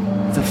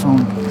 the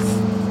phone booth.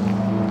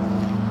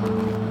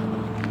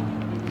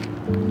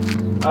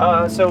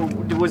 So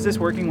was this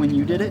working when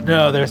you did it?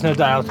 No, there's no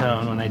dial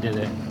tone when I did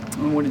it.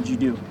 And what did you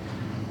do?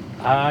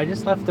 I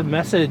just left a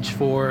message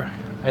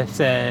I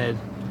said,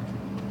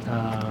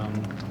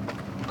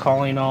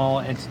 calling all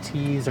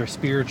entities or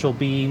spiritual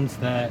beings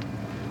that...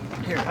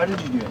 Here, how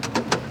did you do it?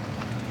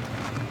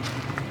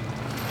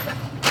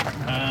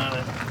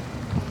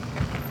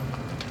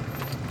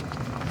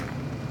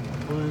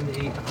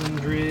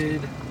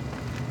 1-800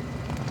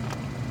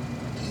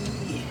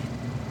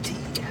 ET.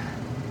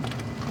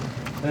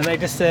 And I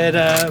just said,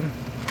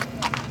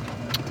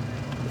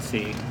 let's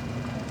see.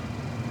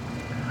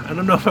 I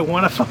don't know if I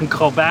want a phone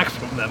call back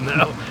from them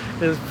though.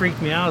 It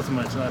freaked me out so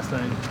much last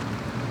time.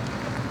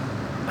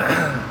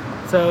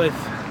 So if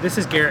this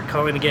is Garrett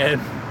calling again,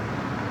 you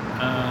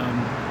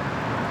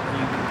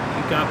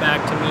got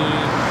back to me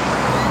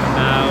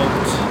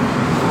about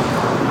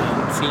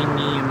seeing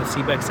me in the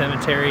Seebeck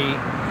Cemetery,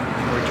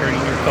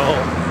 returning your call.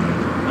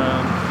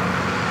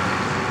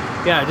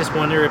 I just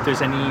wonder if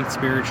there's any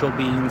spiritual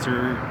beings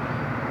or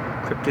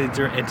cryptids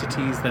or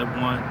entities that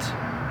want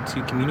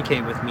to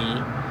communicate with me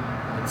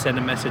and send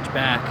a message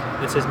back.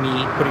 This is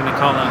me putting a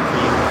call out for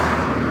you,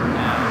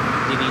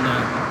 leaving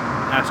an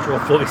astral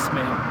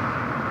voicemail.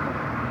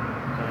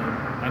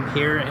 I'm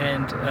here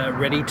and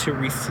ready to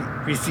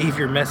receive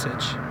your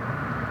message.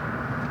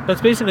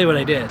 That's basically what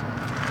I did.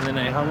 And then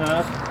I hung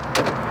up,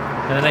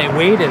 and then I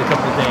waited a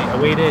couple of days.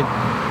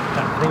 I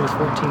think it was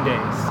 14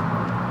 days.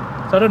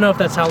 So I don't know if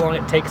that's how long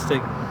it takes to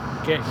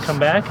come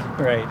back.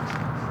 Right.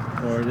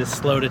 or just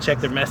slow to check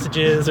their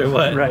messages, or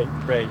what? Right.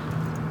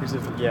 There's a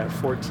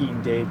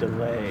 14-day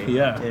delay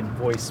in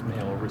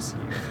voicemail receipt.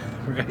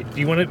 Right.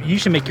 You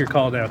should make your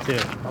call now too.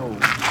 Oh,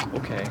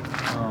 okay.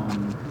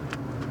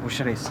 What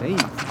should I say?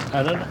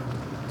 I don't know.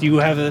 Do you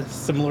have a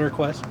similar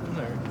question?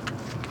 Or?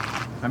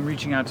 I'm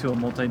reaching out to a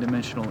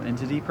multidimensional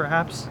entity,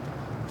 perhaps?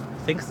 I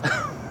think so.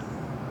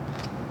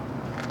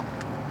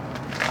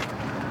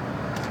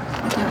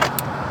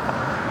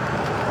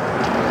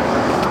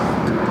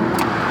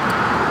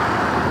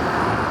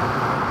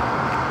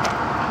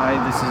 Hi,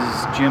 this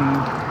is Jim.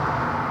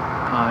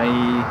 I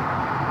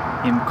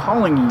am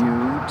calling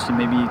you to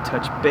maybe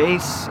touch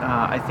base.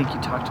 I think you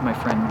talked to my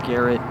friend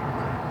Garrett,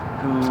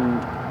 who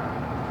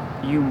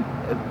you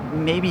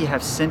maybe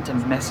have sent a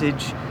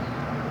message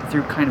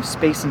through kind of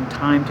space and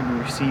time to be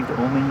received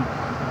only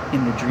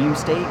in the dream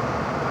state.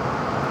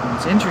 And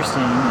it's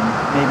interesting,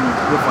 and maybe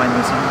you'll find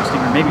this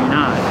interesting, or maybe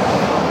not.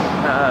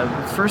 The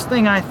first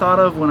thing I thought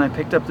of when I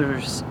picked up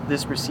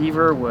this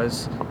receiver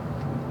was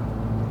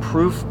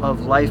proof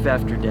of life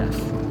after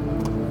death.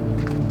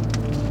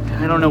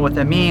 I don't know what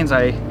that means.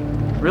 I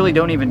really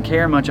don't even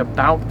care much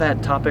about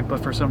that topic,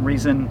 but for some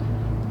reason,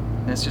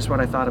 that's just what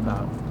I thought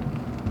about.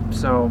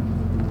 So,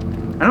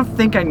 I don't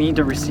think I need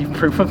to receive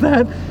proof of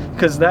that,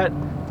 because that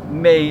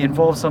may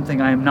involve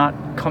something I am not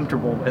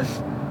comfortable with.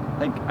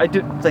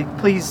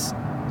 Please,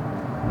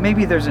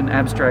 maybe there's an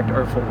abstract,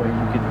 artful way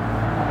you could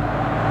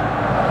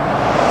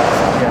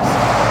suggest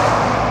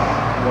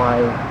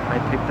why I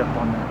picked up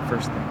on that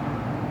first thing.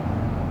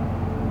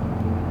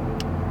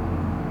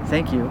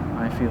 Thank you.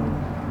 I feel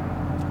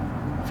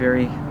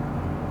very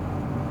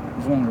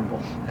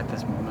vulnerable at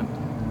this moment.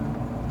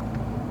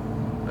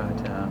 But,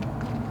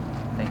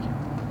 thank you.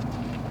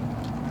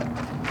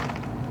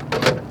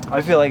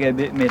 I feel like I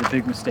made a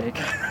big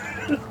mistake.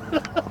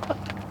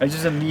 I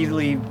just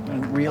immediately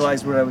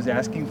realized what I was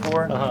asking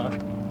for,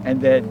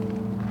 and that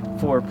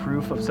for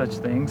proof of such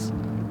things,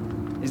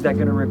 is that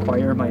going to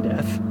require my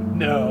death?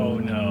 No,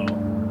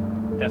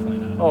 definitely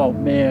not. Oh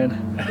man,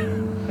 I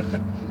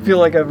feel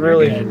like I've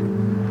really.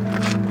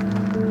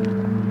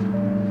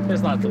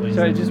 There's lots of ways.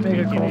 Should I just make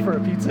a call for a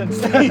pizza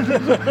instead? Oh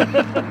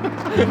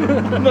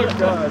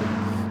God.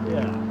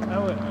 Yeah, I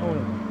would.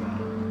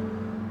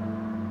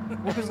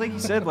 Well, because like you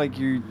said, like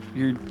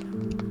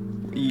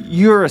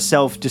you're a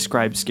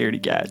self-described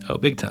scaredy cat. Oh,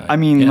 big time. I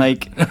mean,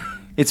 like,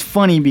 it's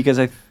funny because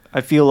I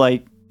feel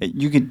like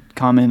you could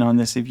comment on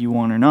this if you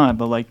want or not,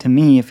 but like to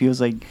me, it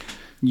feels like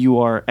you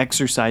are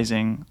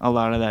exercising a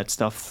lot of that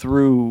stuff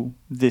through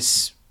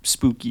this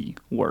spooky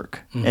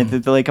work,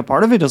 and like a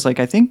part of it is like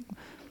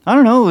I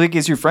don't know, like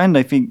as your friend,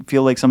 I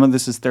feel like some of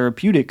this is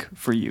therapeutic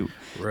for you,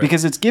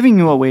 because it's giving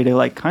you a way to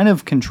like kind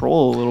of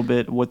control a little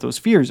bit what those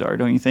fears are,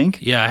 don't you think?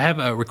 Yeah, I have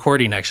a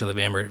recording actually of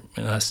Amber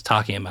and us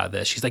talking about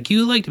this. She's like,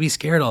 "You like to be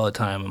scared all the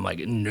time." I'm like,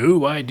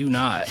 "No, I do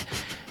not."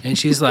 And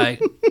she's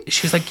like,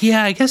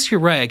 "Yeah, I guess you're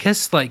right. I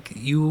guess like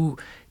you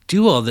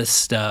do all this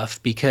stuff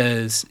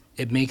because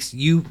it makes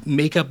you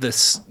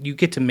you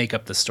get to make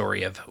up the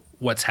story of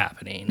what's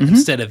happening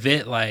instead of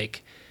it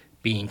like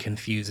being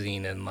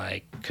confusing and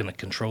like kind of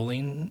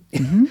controlling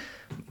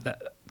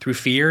that, through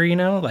fear, you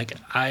know? Like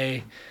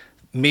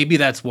maybe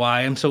that's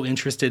why I'm so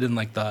interested in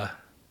like the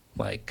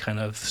like kind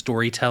of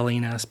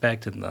storytelling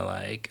aspect and the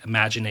like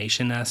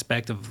imagination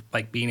aspect of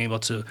like being able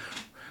to,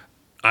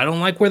 I don't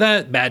like where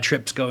that bad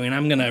trip's going,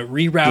 I'm going to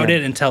reroute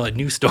it and tell a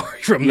new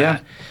story from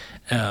that.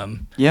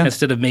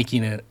 Instead of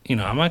making it, you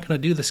know, I'm not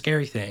going to do the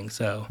scary thing.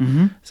 So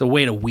it's a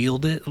way to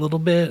wield it a little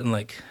bit and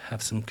like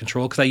have some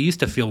control. Because I used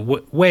to feel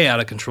way out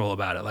of control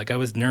about it. Like I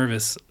was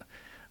nervous.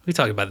 We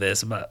talked about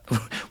this.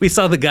 We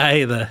saw the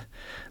guy, the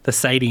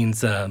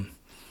sightings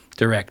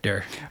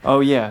director. Oh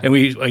yeah. And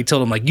I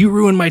told him like, you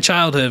ruined my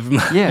childhood.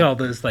 All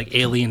those like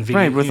alien videos.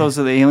 Right, with those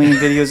are the alien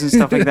videos and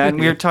stuff like that. And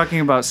we were talking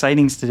about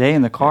sightings today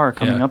in the car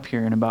coming up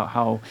here, and about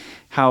how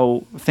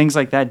things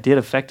like that did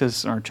affect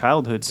us in our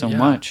childhood so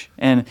much.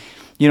 And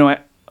you know,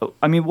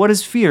 I mean, what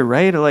is fear,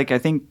 right? Like I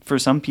think for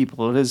some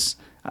people it is.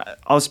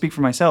 I'll speak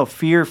for myself.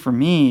 Fear for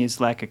me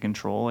is lack of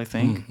control. I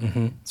think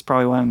it's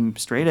probably why I'm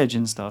straight edge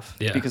and stuff.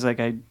 Yeah. Because like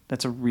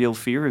that's a real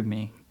fear of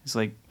me. It's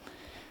like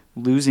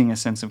losing a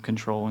sense of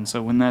control. And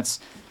so when that's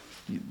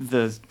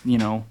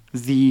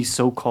the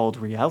so-called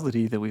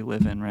reality that we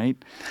live in, right?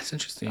 That's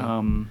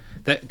interesting.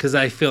 Because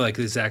I feel like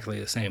exactly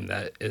the same.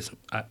 That is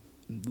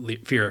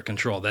fear of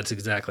control. That's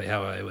exactly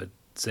how I would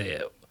say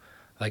it.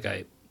 Like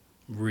I'm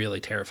really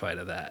terrified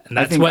of that. And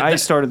that's I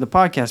started the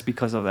podcast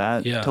because of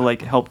that, to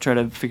like help try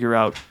to figure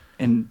out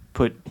and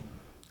put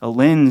a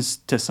lens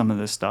to some of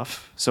this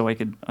stuff so I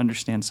could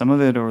understand some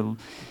of it, or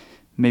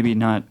maybe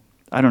not.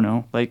 I don't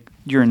know. Like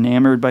you're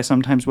enamored by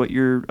sometimes what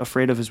you're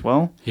afraid of as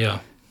well. Yeah.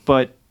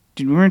 But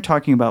we were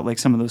talking about like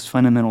some of those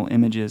fundamental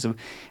images of,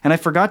 and I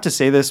forgot to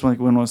say this like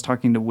when I was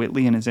talking to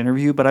Whitley in his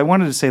interview, but I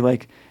wanted to say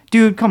like,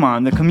 dude, come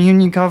on, the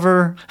communion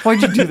cover.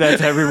 Why'd you do that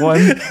to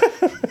everyone?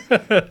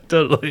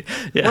 Totally.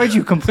 Yeah. Why'd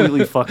you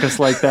completely fuck us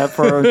like that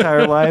for our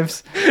entire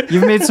lives?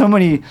 You've made so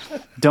many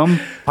dumb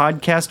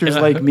podcasters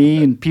like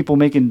me and people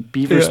making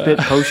beaver spit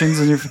potions,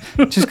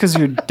 and just because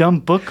of your dumb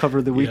book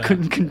cover that we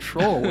couldn't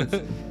control.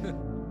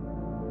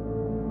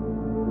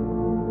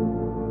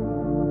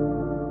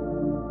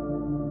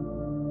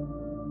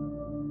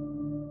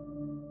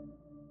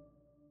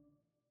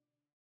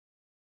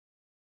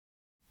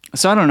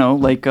 So I don't know,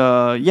 like,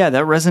 that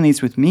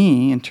resonates with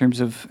me in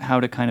terms of how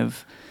to kind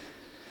of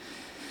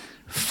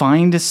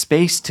find a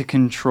space to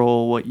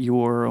control what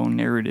your own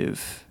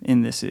narrative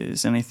in this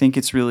is. And I think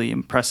it's really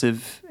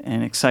impressive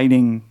and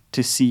exciting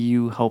to see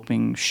you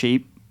helping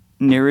shape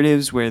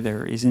narratives where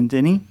there isn't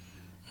any,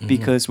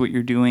 because what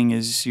you're doing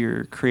is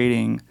you're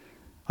creating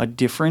a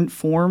different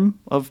form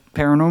of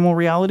paranormal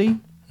reality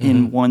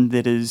in one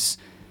that is,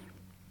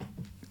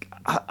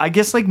 I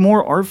guess, like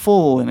more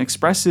artful and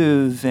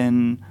expressive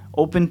and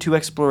open to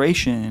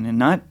exploration and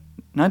not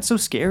so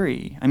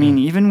scary. I mean,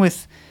 even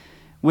with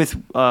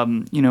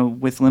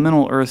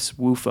Liminal Earth's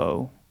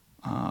WUFO,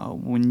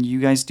 when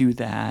you guys do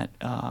that,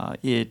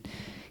 it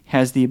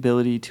has the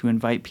ability to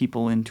invite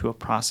people into a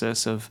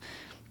process of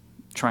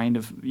trying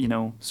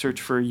to,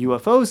 search for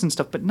UFOs and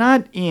stuff, but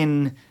not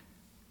in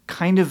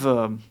kind of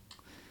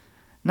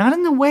not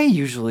in the way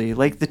usually,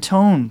 like the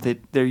tone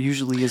that there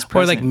usually is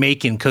present. Or like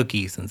making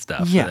cookies and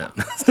stuff. Yeah.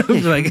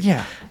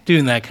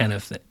 Doing that kind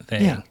of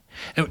thing. Yeah.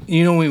 And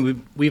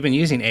we've been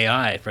using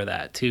AI for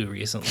that too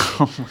recently.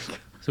 Oh my God.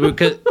 So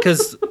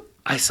because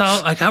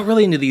I got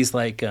really into these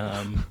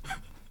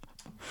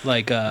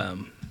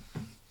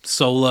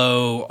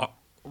solo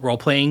role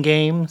playing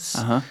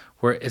games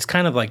where it's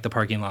kind of like the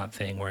parking lot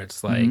thing where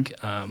it's like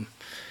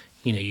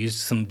use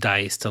some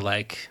dice to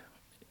like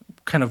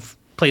kind of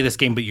play this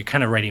game, but you're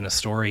kind of writing a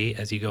story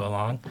as you go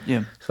along.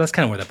 Yeah. So that's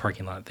kind of where the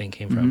parking lot thing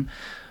came from.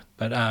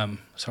 But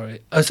so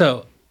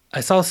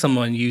I saw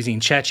someone using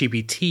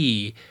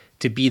ChatGPT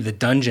to be the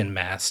dungeon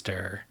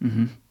master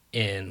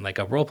in like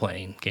a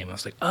role-playing game. I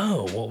was like,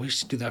 oh, well, we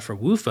should do that for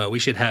WUFO. We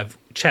should have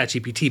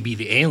ChatGPT be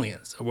the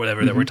aliens or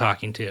whatever that we're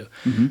talking to.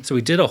 So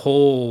we did a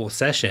whole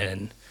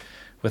session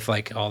with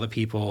like all the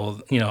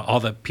people, all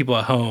the people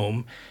at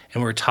home,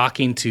 and we're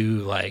talking to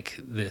like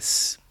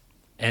this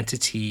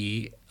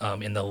entity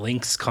in the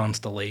Lynx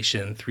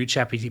constellation through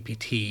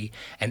ChatGPT,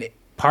 and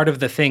part of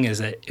the thing is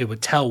that it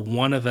would tell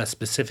one of us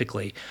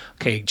specifically,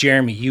 okay,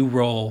 Jeremy, you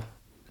roll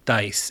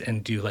dice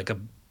and do like a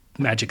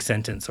magic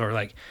sentence, or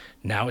like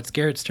now it's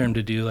Garrett's turn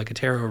to do like a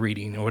tarot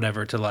reading or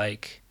whatever, to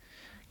like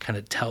kind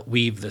of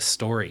weave the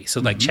story.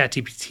 So like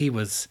ChatGPT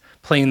was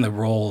playing the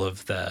role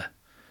of the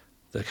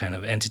kind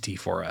of entity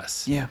for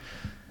us. Yeah.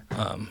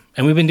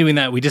 And we've been doing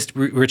that.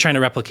 We're trying to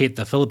replicate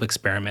the Philip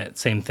experiment,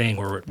 same thing,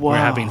 where we're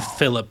having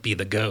Philip be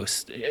the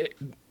ghost.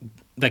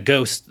 The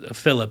ghost of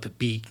Philip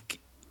be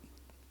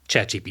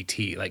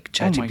ChatGPT. Like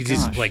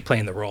ChatGPT's like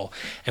playing the role.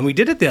 And we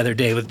did it the other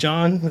day with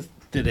John,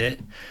 did it.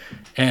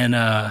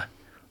 And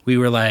we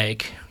were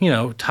like,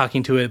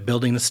 talking to it,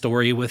 building the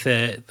story with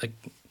it, like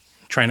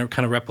trying to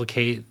kind of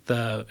replicate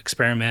the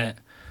experiment.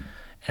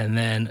 And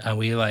then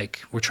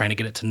we're trying to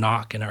get it to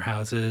knock in our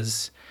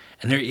houses.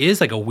 And there is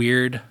like a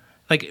weird,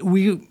 like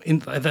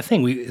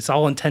it's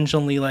all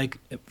intentionally like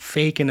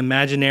fake and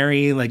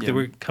imaginary, like that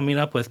we're coming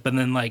up with. But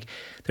then like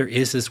there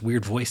is this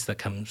weird voice that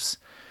comes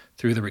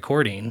through the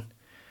recording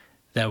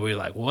that we're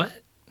like, what?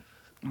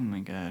 Oh my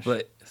gosh.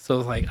 But so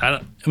like,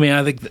 I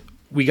think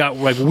we got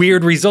like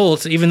weird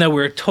results, even though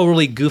we're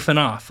totally goofing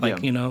off,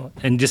 like,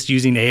 and just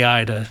using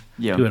AI to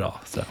do it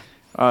all. So,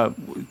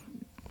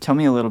 tell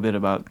me a little bit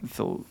about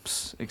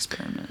Philip's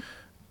experiment.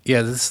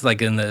 Yeah, this is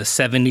like in the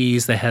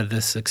 70s. They had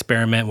this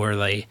experiment where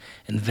they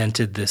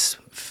invented this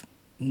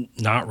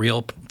not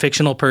real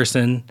fictional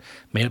person,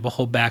 made up a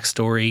whole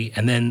backstory,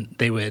 and then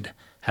they would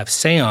have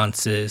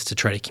seances to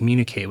try to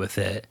communicate with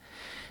it.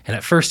 And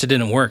at first it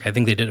didn't work. I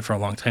think they did it for a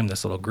long time,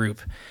 this little group.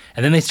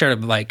 And then they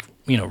started like,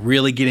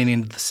 really getting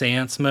into the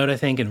seance mode, I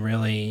think, and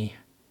really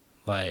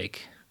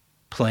like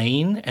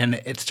playing. And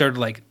it started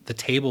like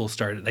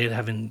they'd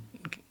having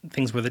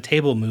things where the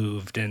table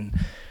moved and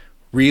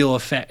real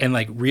effect and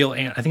like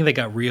I think they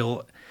got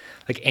real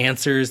like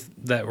answers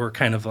that were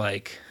kind of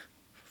like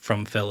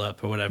from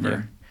Philip or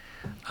whatever.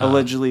 Yeah.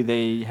 Allegedly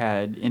they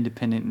had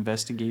independent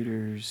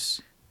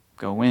investigators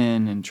go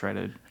in and try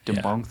to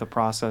debunk the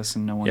process,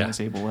 and no one was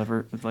able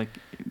ever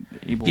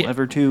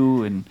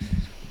to. And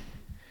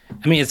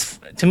I mean, it's,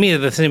 to me,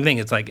 the same thing.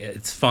 It's like,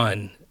 it's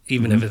fun,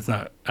 even if it's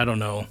not, I don't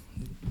know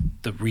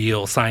the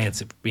real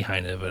science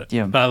behind it, but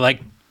I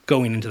like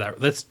going into that.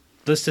 Let's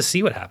just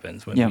see what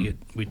happens when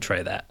we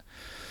try that.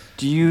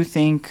 Do you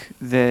think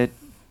that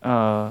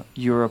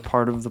you're a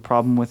part of the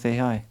problem with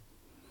AI?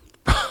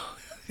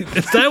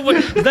 Is that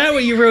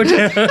what you wrote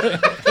down?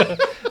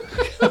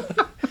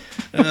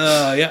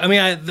 Yeah, I mean,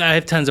 I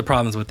have tons of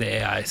problems with the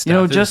AI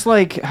stuff. Just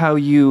like how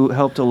you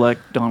helped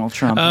elect Donald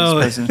Trump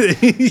as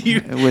president.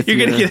 You're going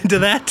to get into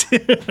that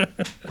too?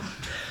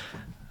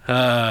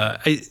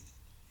 I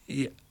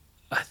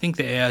think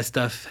the AI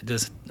stuff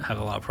does have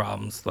a lot of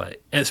problems,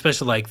 like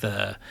especially like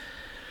the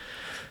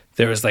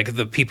there was like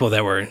the people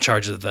that were in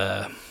charge of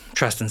the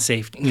trust and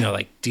safety,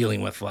 like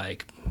dealing with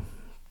like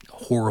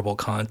horrible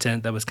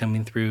content that was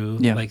coming through,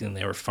 like, and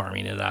they were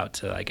farming it out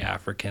to like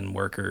African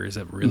workers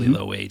at really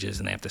low wages,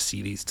 and they have to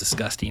see these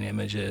disgusting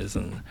images,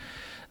 and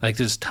like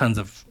there's tons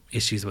of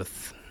issues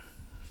with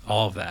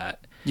all of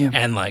that,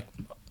 and like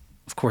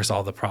of course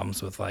all the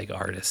problems with like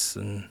artists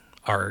and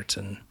art,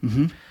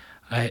 and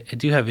I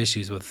do have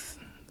issues with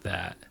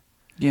that.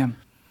 Yeah.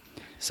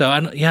 So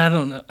I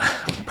don't know.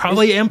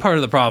 Probably am part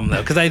of the problem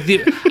though, because I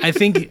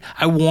think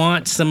I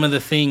want some of the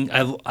thing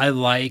I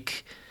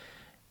like.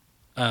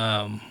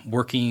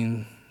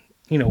 Working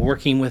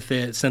with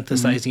it,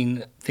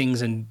 synthesizing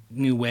things in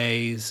new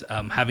ways,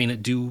 having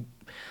it do,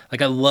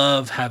 like I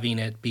love having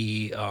it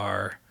be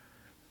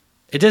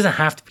it doesn't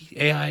have to be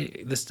AI,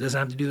 this doesn't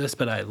have to do this,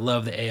 but I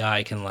love the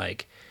AI can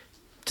like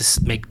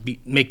just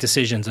make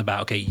decisions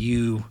about, okay,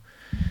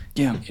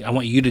 I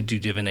want you to do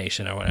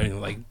divination, or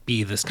like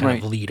be this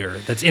kind of leader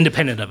that's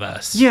independent of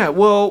us. Yeah,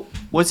 well,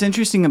 what's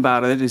interesting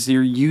about it is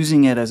you're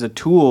using it as a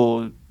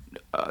tool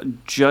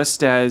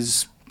just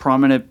as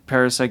prominent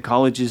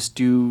parapsychologists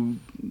do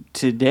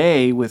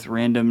today with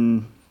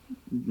random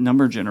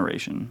number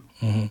generation.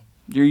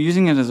 You're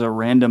using it as a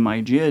random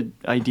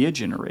idea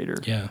generator.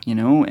 Yeah.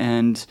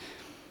 And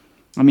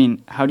I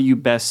mean, how do you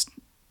best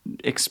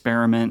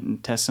experiment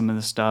and test some of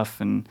the stuff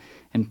and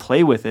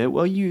play with it?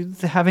 Well,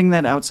 having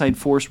that outside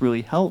force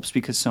really helps,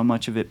 because so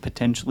much of it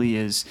potentially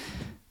is,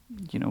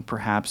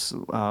 perhaps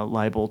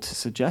liable to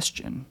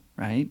suggestion,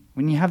 right?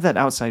 When you have that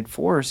outside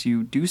force,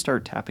 you do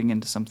start tapping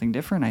into something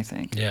different, I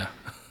think. Yeah.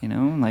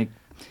 Like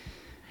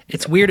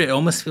it's weird. It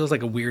almost feels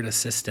like a weird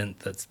assistant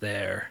that's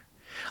there.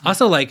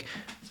 Also, like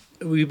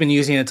we've been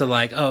using it to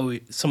like, oh,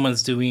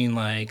 someone's doing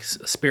like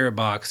a spirit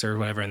box or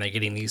whatever, and they're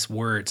getting these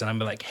words, and I'm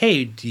like,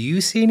 hey, do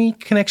you see any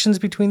connections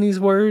between these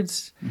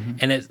words?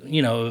 And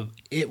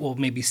it will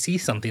maybe see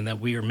something that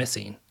we are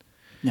missing.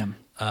 Yeah.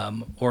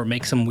 Or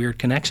make some weird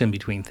connection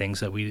between things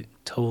that we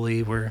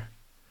totally were.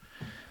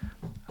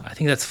 I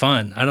think that's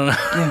fun. I don't know.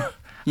 Yeah.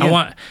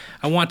 Yeah.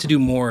 I want to do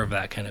more of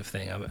that kind of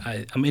thing.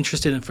 I'm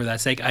interested in it for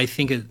that sake. I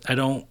think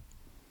I'm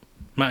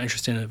not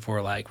interested in it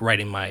for like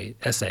writing my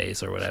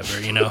essays or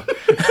whatever,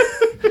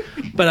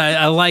 But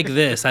I like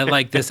this. I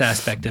like this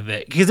aspect of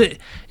it, because it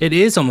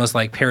is almost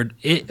like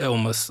it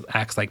almost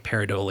acts like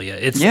pareidolia.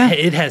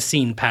 It has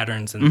seen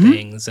patterns and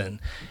things and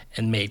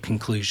made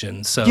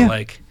conclusions. So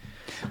like,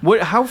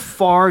 how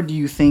far do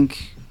you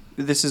think?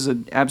 This is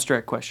an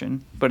abstract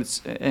question,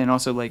 but and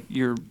also like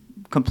you're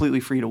completely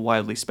free to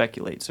wildly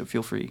speculate, so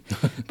feel free.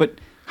 But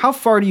how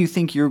far do you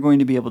think you're going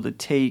to be able to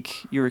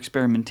take your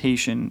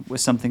experimentation with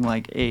something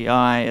like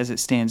AI as it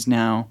stands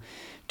now?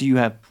 Do you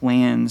have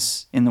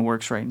plans in the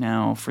works right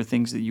now for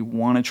things that you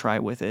want to try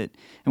with it?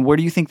 And where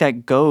do you think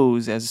that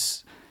goes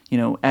as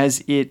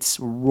its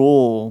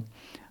role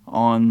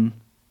on,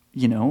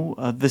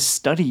 the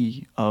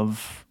study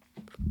of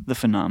the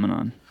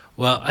phenomenon?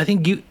 Well, I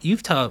think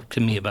you've talked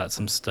to me about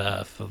some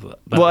stuff.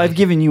 I've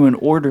given you an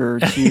order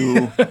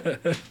to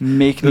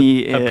make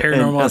me a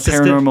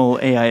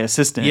paranormal AI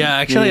assistant. Yeah,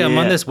 actually, I'm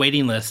on this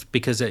waiting list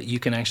because you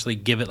can actually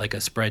give it like a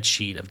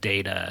spreadsheet of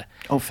data.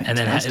 Oh, fantastic. And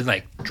then it's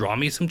like, draw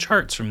me some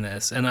charts from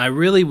this. And I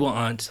really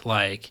want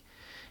like,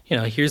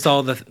 here's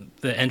all the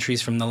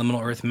entries from the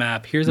Liminal Earth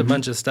map. Here's a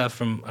bunch of stuff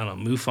from, I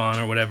don't know, MUFON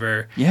or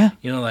whatever. Yeah.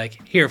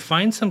 Like, here,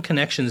 find some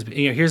connections.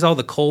 Here's all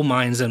the coal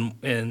mines in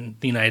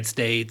the United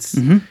States.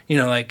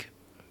 Like,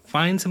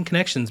 find some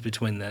connections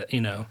between that,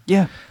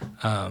 Yeah.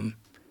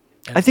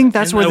 I think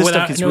that's where this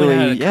stuff is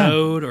really,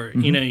 code, or,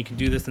 you can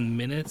do this in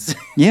minutes.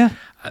 Yeah.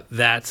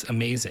 That's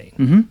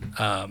amazing.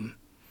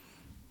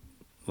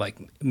 Like,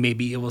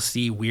 maybe it will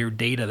see weird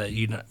data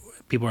that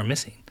people are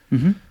missing.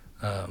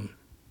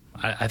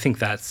 I think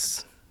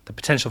that's the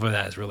potential for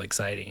that is really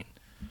exciting.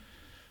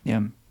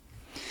 Yeah.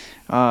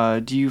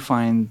 Do you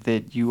find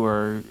that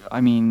you're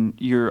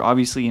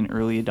obviously an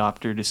early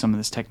adopter to some of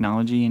this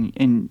technology,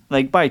 and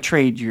like by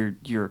trade,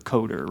 you're a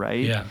coder,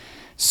 right? Yeah.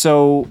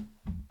 So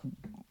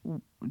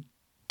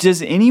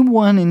does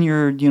anyone in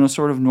your,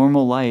 sort of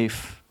normal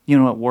life,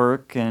 at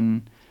work,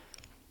 and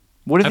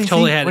what do they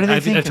think?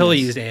 I've totally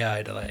used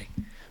AI to like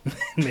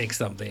make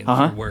something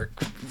for work.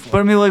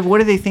 But I mean, like, what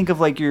do they think of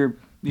like your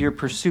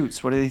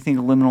pursuits? What do they think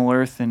of Liminal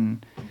Earth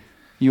and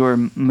your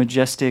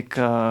majestic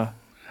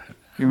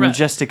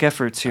majestic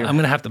efforts here? I'm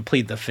gonna have to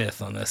plead the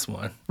fifth on this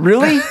one.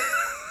 Really?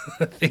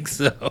 I think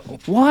so.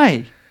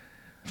 Why?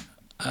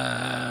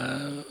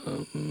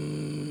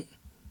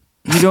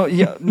 You don't.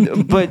 Yeah,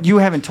 but you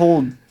haven't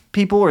told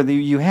people, or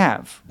you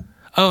have?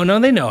 Oh no,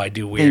 they know I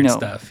do weird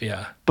stuff.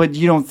 Yeah. But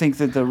you don't think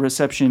that the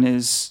reception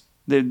is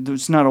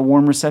there's not a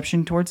warm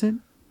reception towards it,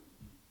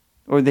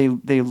 or they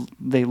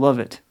love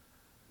it?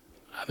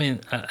 I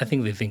mean, I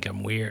think they think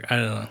I'm weird. I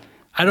don't know.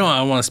 I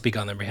don't want to speak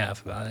on their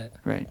behalf about it.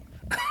 Right.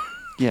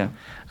 Yeah.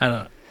 I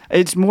don't know.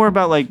 It's more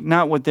about like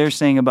not what they're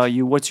saying about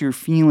you. What's your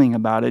feeling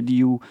about it? Do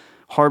you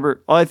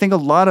harbor? Well, I think a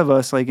lot of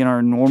us, like in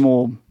our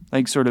normal,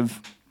 like sort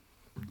of,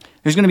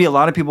 there's going to be a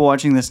lot of people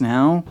watching this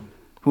now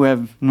who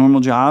have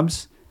normal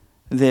jobs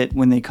that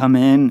when they come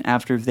in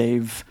after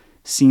they've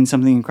seen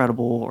something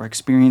incredible or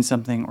experienced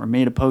something or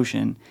made a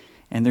potion,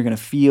 and they're going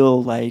to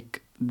feel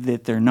like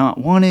that they're not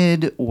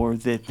wanted or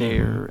that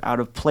they're out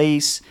of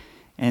place.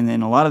 And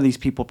then a lot of these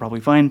people probably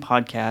find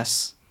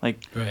podcasts like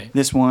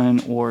this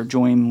one or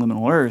join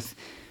Liminal Earth.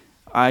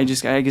 I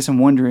guess I'm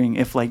wondering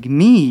if, like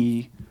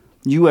me,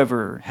 you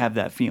ever have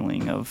that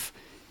feeling of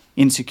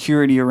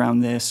insecurity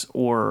around this,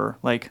 or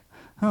like,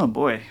 oh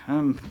boy,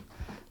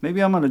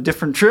 maybe I'm on a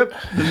different trip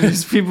than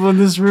these people in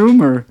this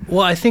room, or...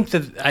 Well, I think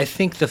the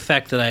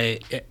fact that I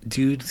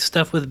do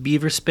stuff with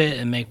beaver spit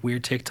and make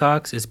weird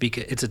TikToks is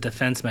because it's a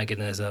defense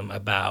mechanism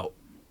about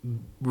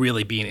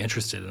really being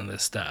interested in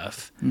this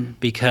stuff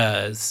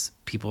because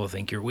people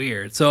think you're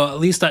weird. So at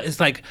least it's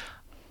like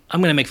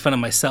I'm going to make fun of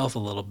myself a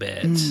little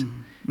bit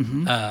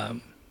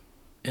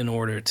in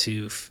order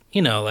to,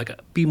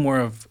 like be more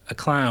of a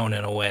clown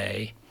in a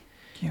way.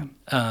 Yeah.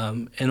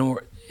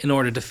 In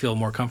order to feel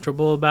more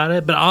comfortable about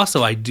it, but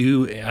also I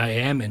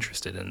am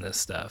interested in this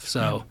stuff.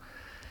 So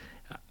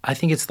I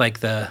think it's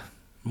like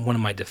one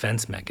of my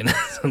defense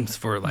mechanisms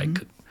for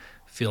like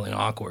feeling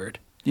awkward.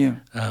 Yeah.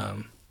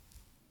 I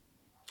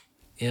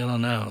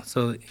don't know.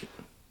 So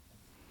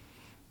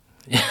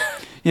yeah,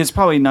 it's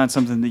probably not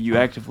something that you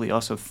actively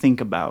also think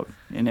about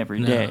in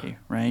every day,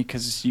 right?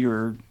 Because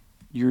you're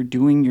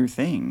doing your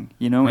thing,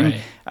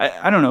 And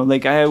I don't know.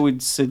 Like I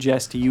would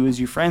suggest to you as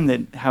your friend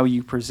that how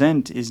you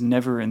present is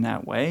never in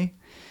that way.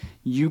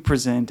 You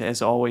present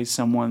as always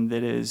someone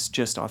that is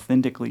just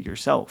authentically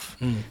yourself.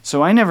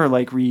 So I never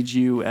like read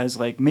you as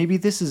like, maybe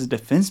this is a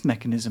defense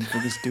mechanism for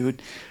this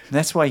dude.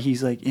 That's why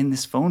he's like in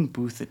this phone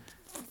booth at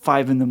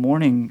 5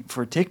 a.m.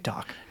 for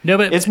TikTok. No,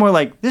 but it's more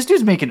like, this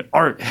dude's making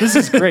art. This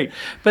is great.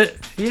 But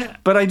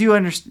I do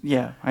understand.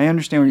 Yeah, I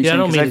understand what you're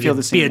saying, because I feel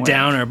the same way. Be a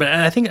downer, but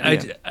I think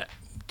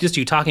just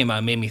you talking about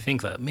it made me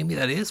think that maybe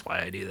that is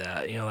why I do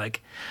that.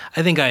 Like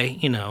I think I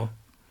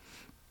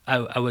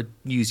would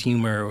use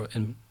humor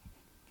in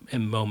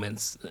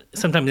moments,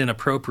 sometimes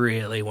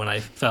inappropriately, when I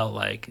felt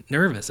like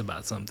nervous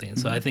about something.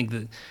 So I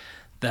think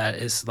that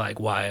is like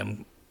why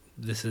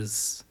this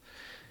is.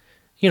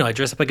 I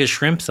dress up like a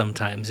shrimp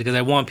sometimes because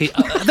I want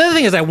people. The other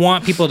thing is I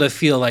want people to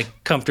feel like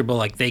comfortable,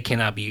 like they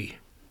cannot be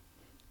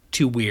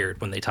too weird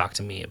when they talk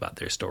to me about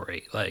their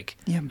story. Like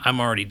I'm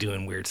already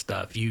doing weird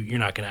stuff. You're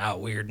not going to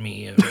out weird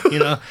me,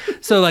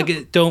 So like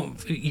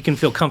you can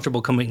feel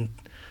comfortable coming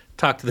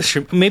talk to the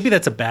shrimp. Maybe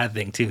that's a bad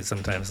thing too.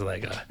 Sometimes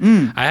like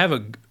I have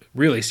a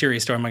really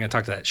serious story. I'm not going to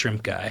talk to that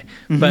shrimp guy,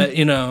 but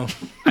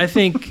I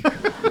think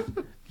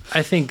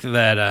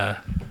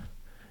that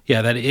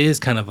that is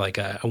kind of like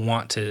I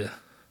want to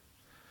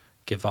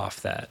give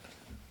off that.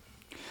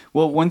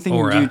 Well, one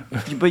thing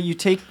but you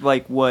take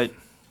like what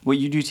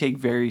you do take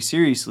very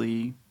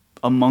seriously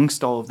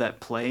amongst all of that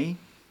play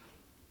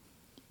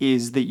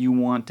is that you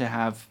want to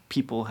have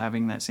people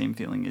having that same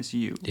feeling as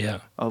you. Yeah.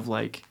 Of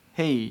like,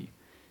 hey,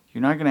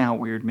 you're not going to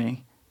out-weird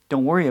me.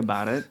 Don't worry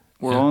about it.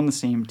 We're all on the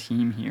same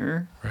team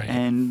here. Right.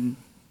 And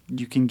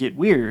you can get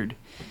weird.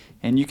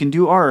 And you can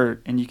do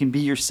art. And you can be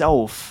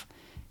yourself.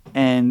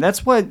 And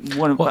that's what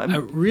I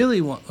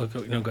really want.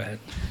 No, go ahead.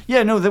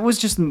 Yeah, no, that was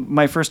just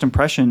my first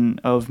impression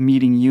of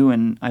meeting you,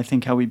 and I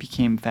think how we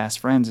became fast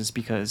friends is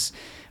because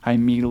I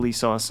immediately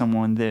saw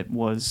someone that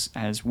was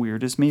as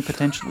weird as me,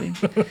 potentially,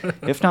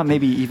 if not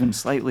maybe even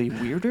slightly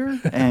weirder,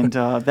 and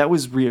that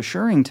was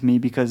reassuring to me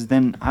because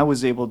then I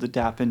was able to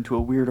tap into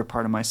a weirder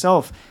part of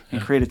myself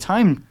and create a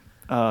time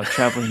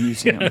traveling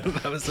museum.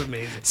 That was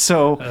amazing.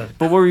 So,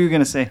 but what were you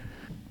gonna say?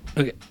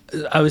 Okay,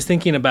 I was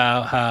thinking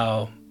about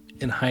how.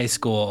 In high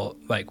school,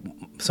 like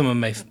some of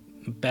my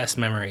best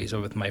memories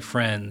are with my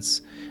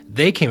friends.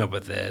 They came up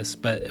with this,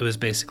 but it was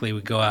basically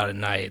we'd go out at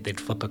night, they'd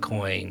flip a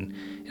coin,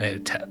 and it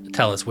would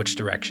tell us which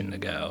direction to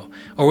go.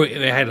 Or we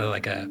had a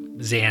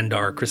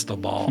Xandar crystal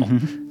ball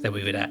that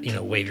we would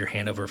wave your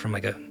hand over from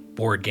like a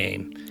board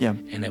game,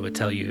 and it would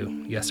tell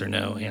you yes or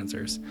no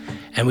answers.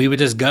 And we would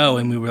just go,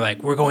 and we were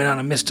like, we're going on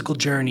a mystical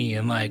journey,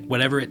 and like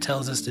whatever it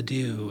tells us to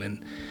do,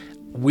 and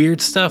weird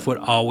stuff would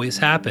always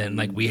happen.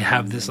 Like we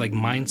have this like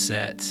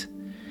mindset.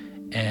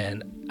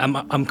 And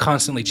I'm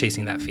constantly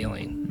chasing that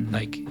feeling.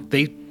 Like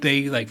they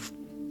like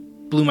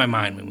blew my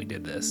mind when we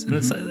did this, and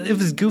it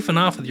was goofing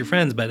off with your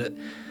friends, but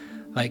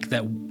like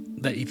that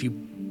if you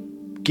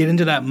get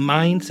into that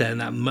mindset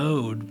and that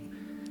mode,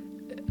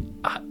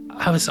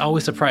 I was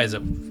always surprised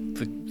of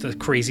the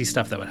crazy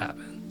stuff that would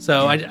happen.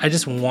 So I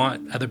just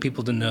want other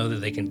people to know that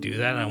they can do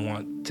that. And I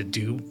want to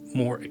do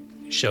more,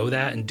 show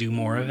that, and do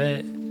more of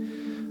it.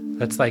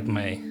 That's like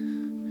my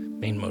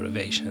main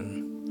motivation.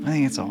 I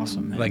think it's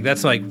awesome, man. Like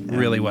that's like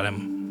really what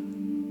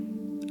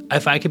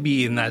if I could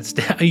be in that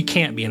state, you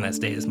can't be in that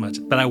state as much,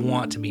 but I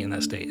want to be in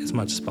that state as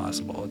much as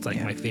possible. It's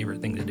like my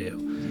favorite thing to do.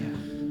 Yeah.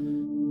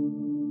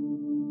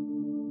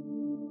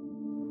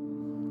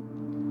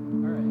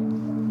 All right.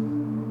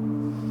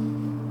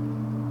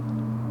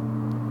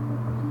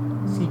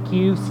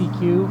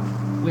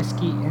 CQ,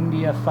 Whiskey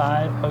India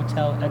 5,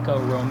 Hotel Echo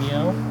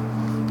Romeo.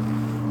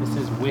 This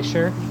is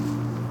Wisher,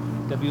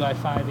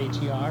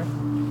 WI5HER.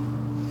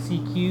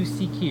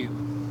 CQ.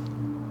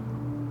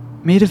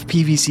 Made of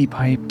PVC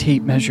pipe,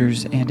 tape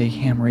measures, and a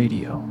ham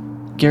radio,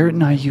 Garrett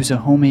and I use a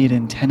homemade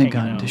antenna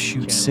gun to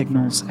shoot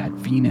signals at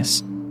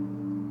Venus,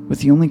 with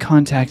the only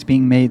contact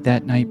being made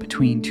that night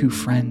between two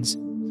friends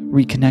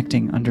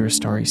reconnecting under a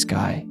starry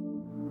sky.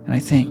 And I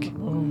think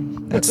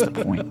that's the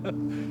point.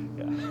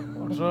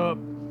 What's up?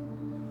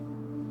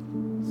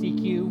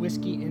 CQ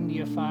Whiskey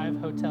India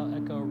 5 Hotel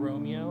Echo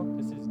Romeo.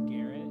 This is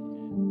Garrett.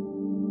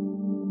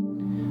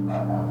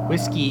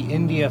 Whiskey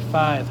India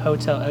 5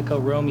 Hotel Echo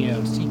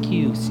Romeo.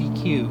 CQ.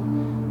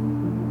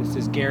 This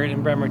is Garrett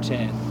in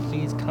Bremerton.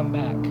 Please come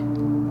back.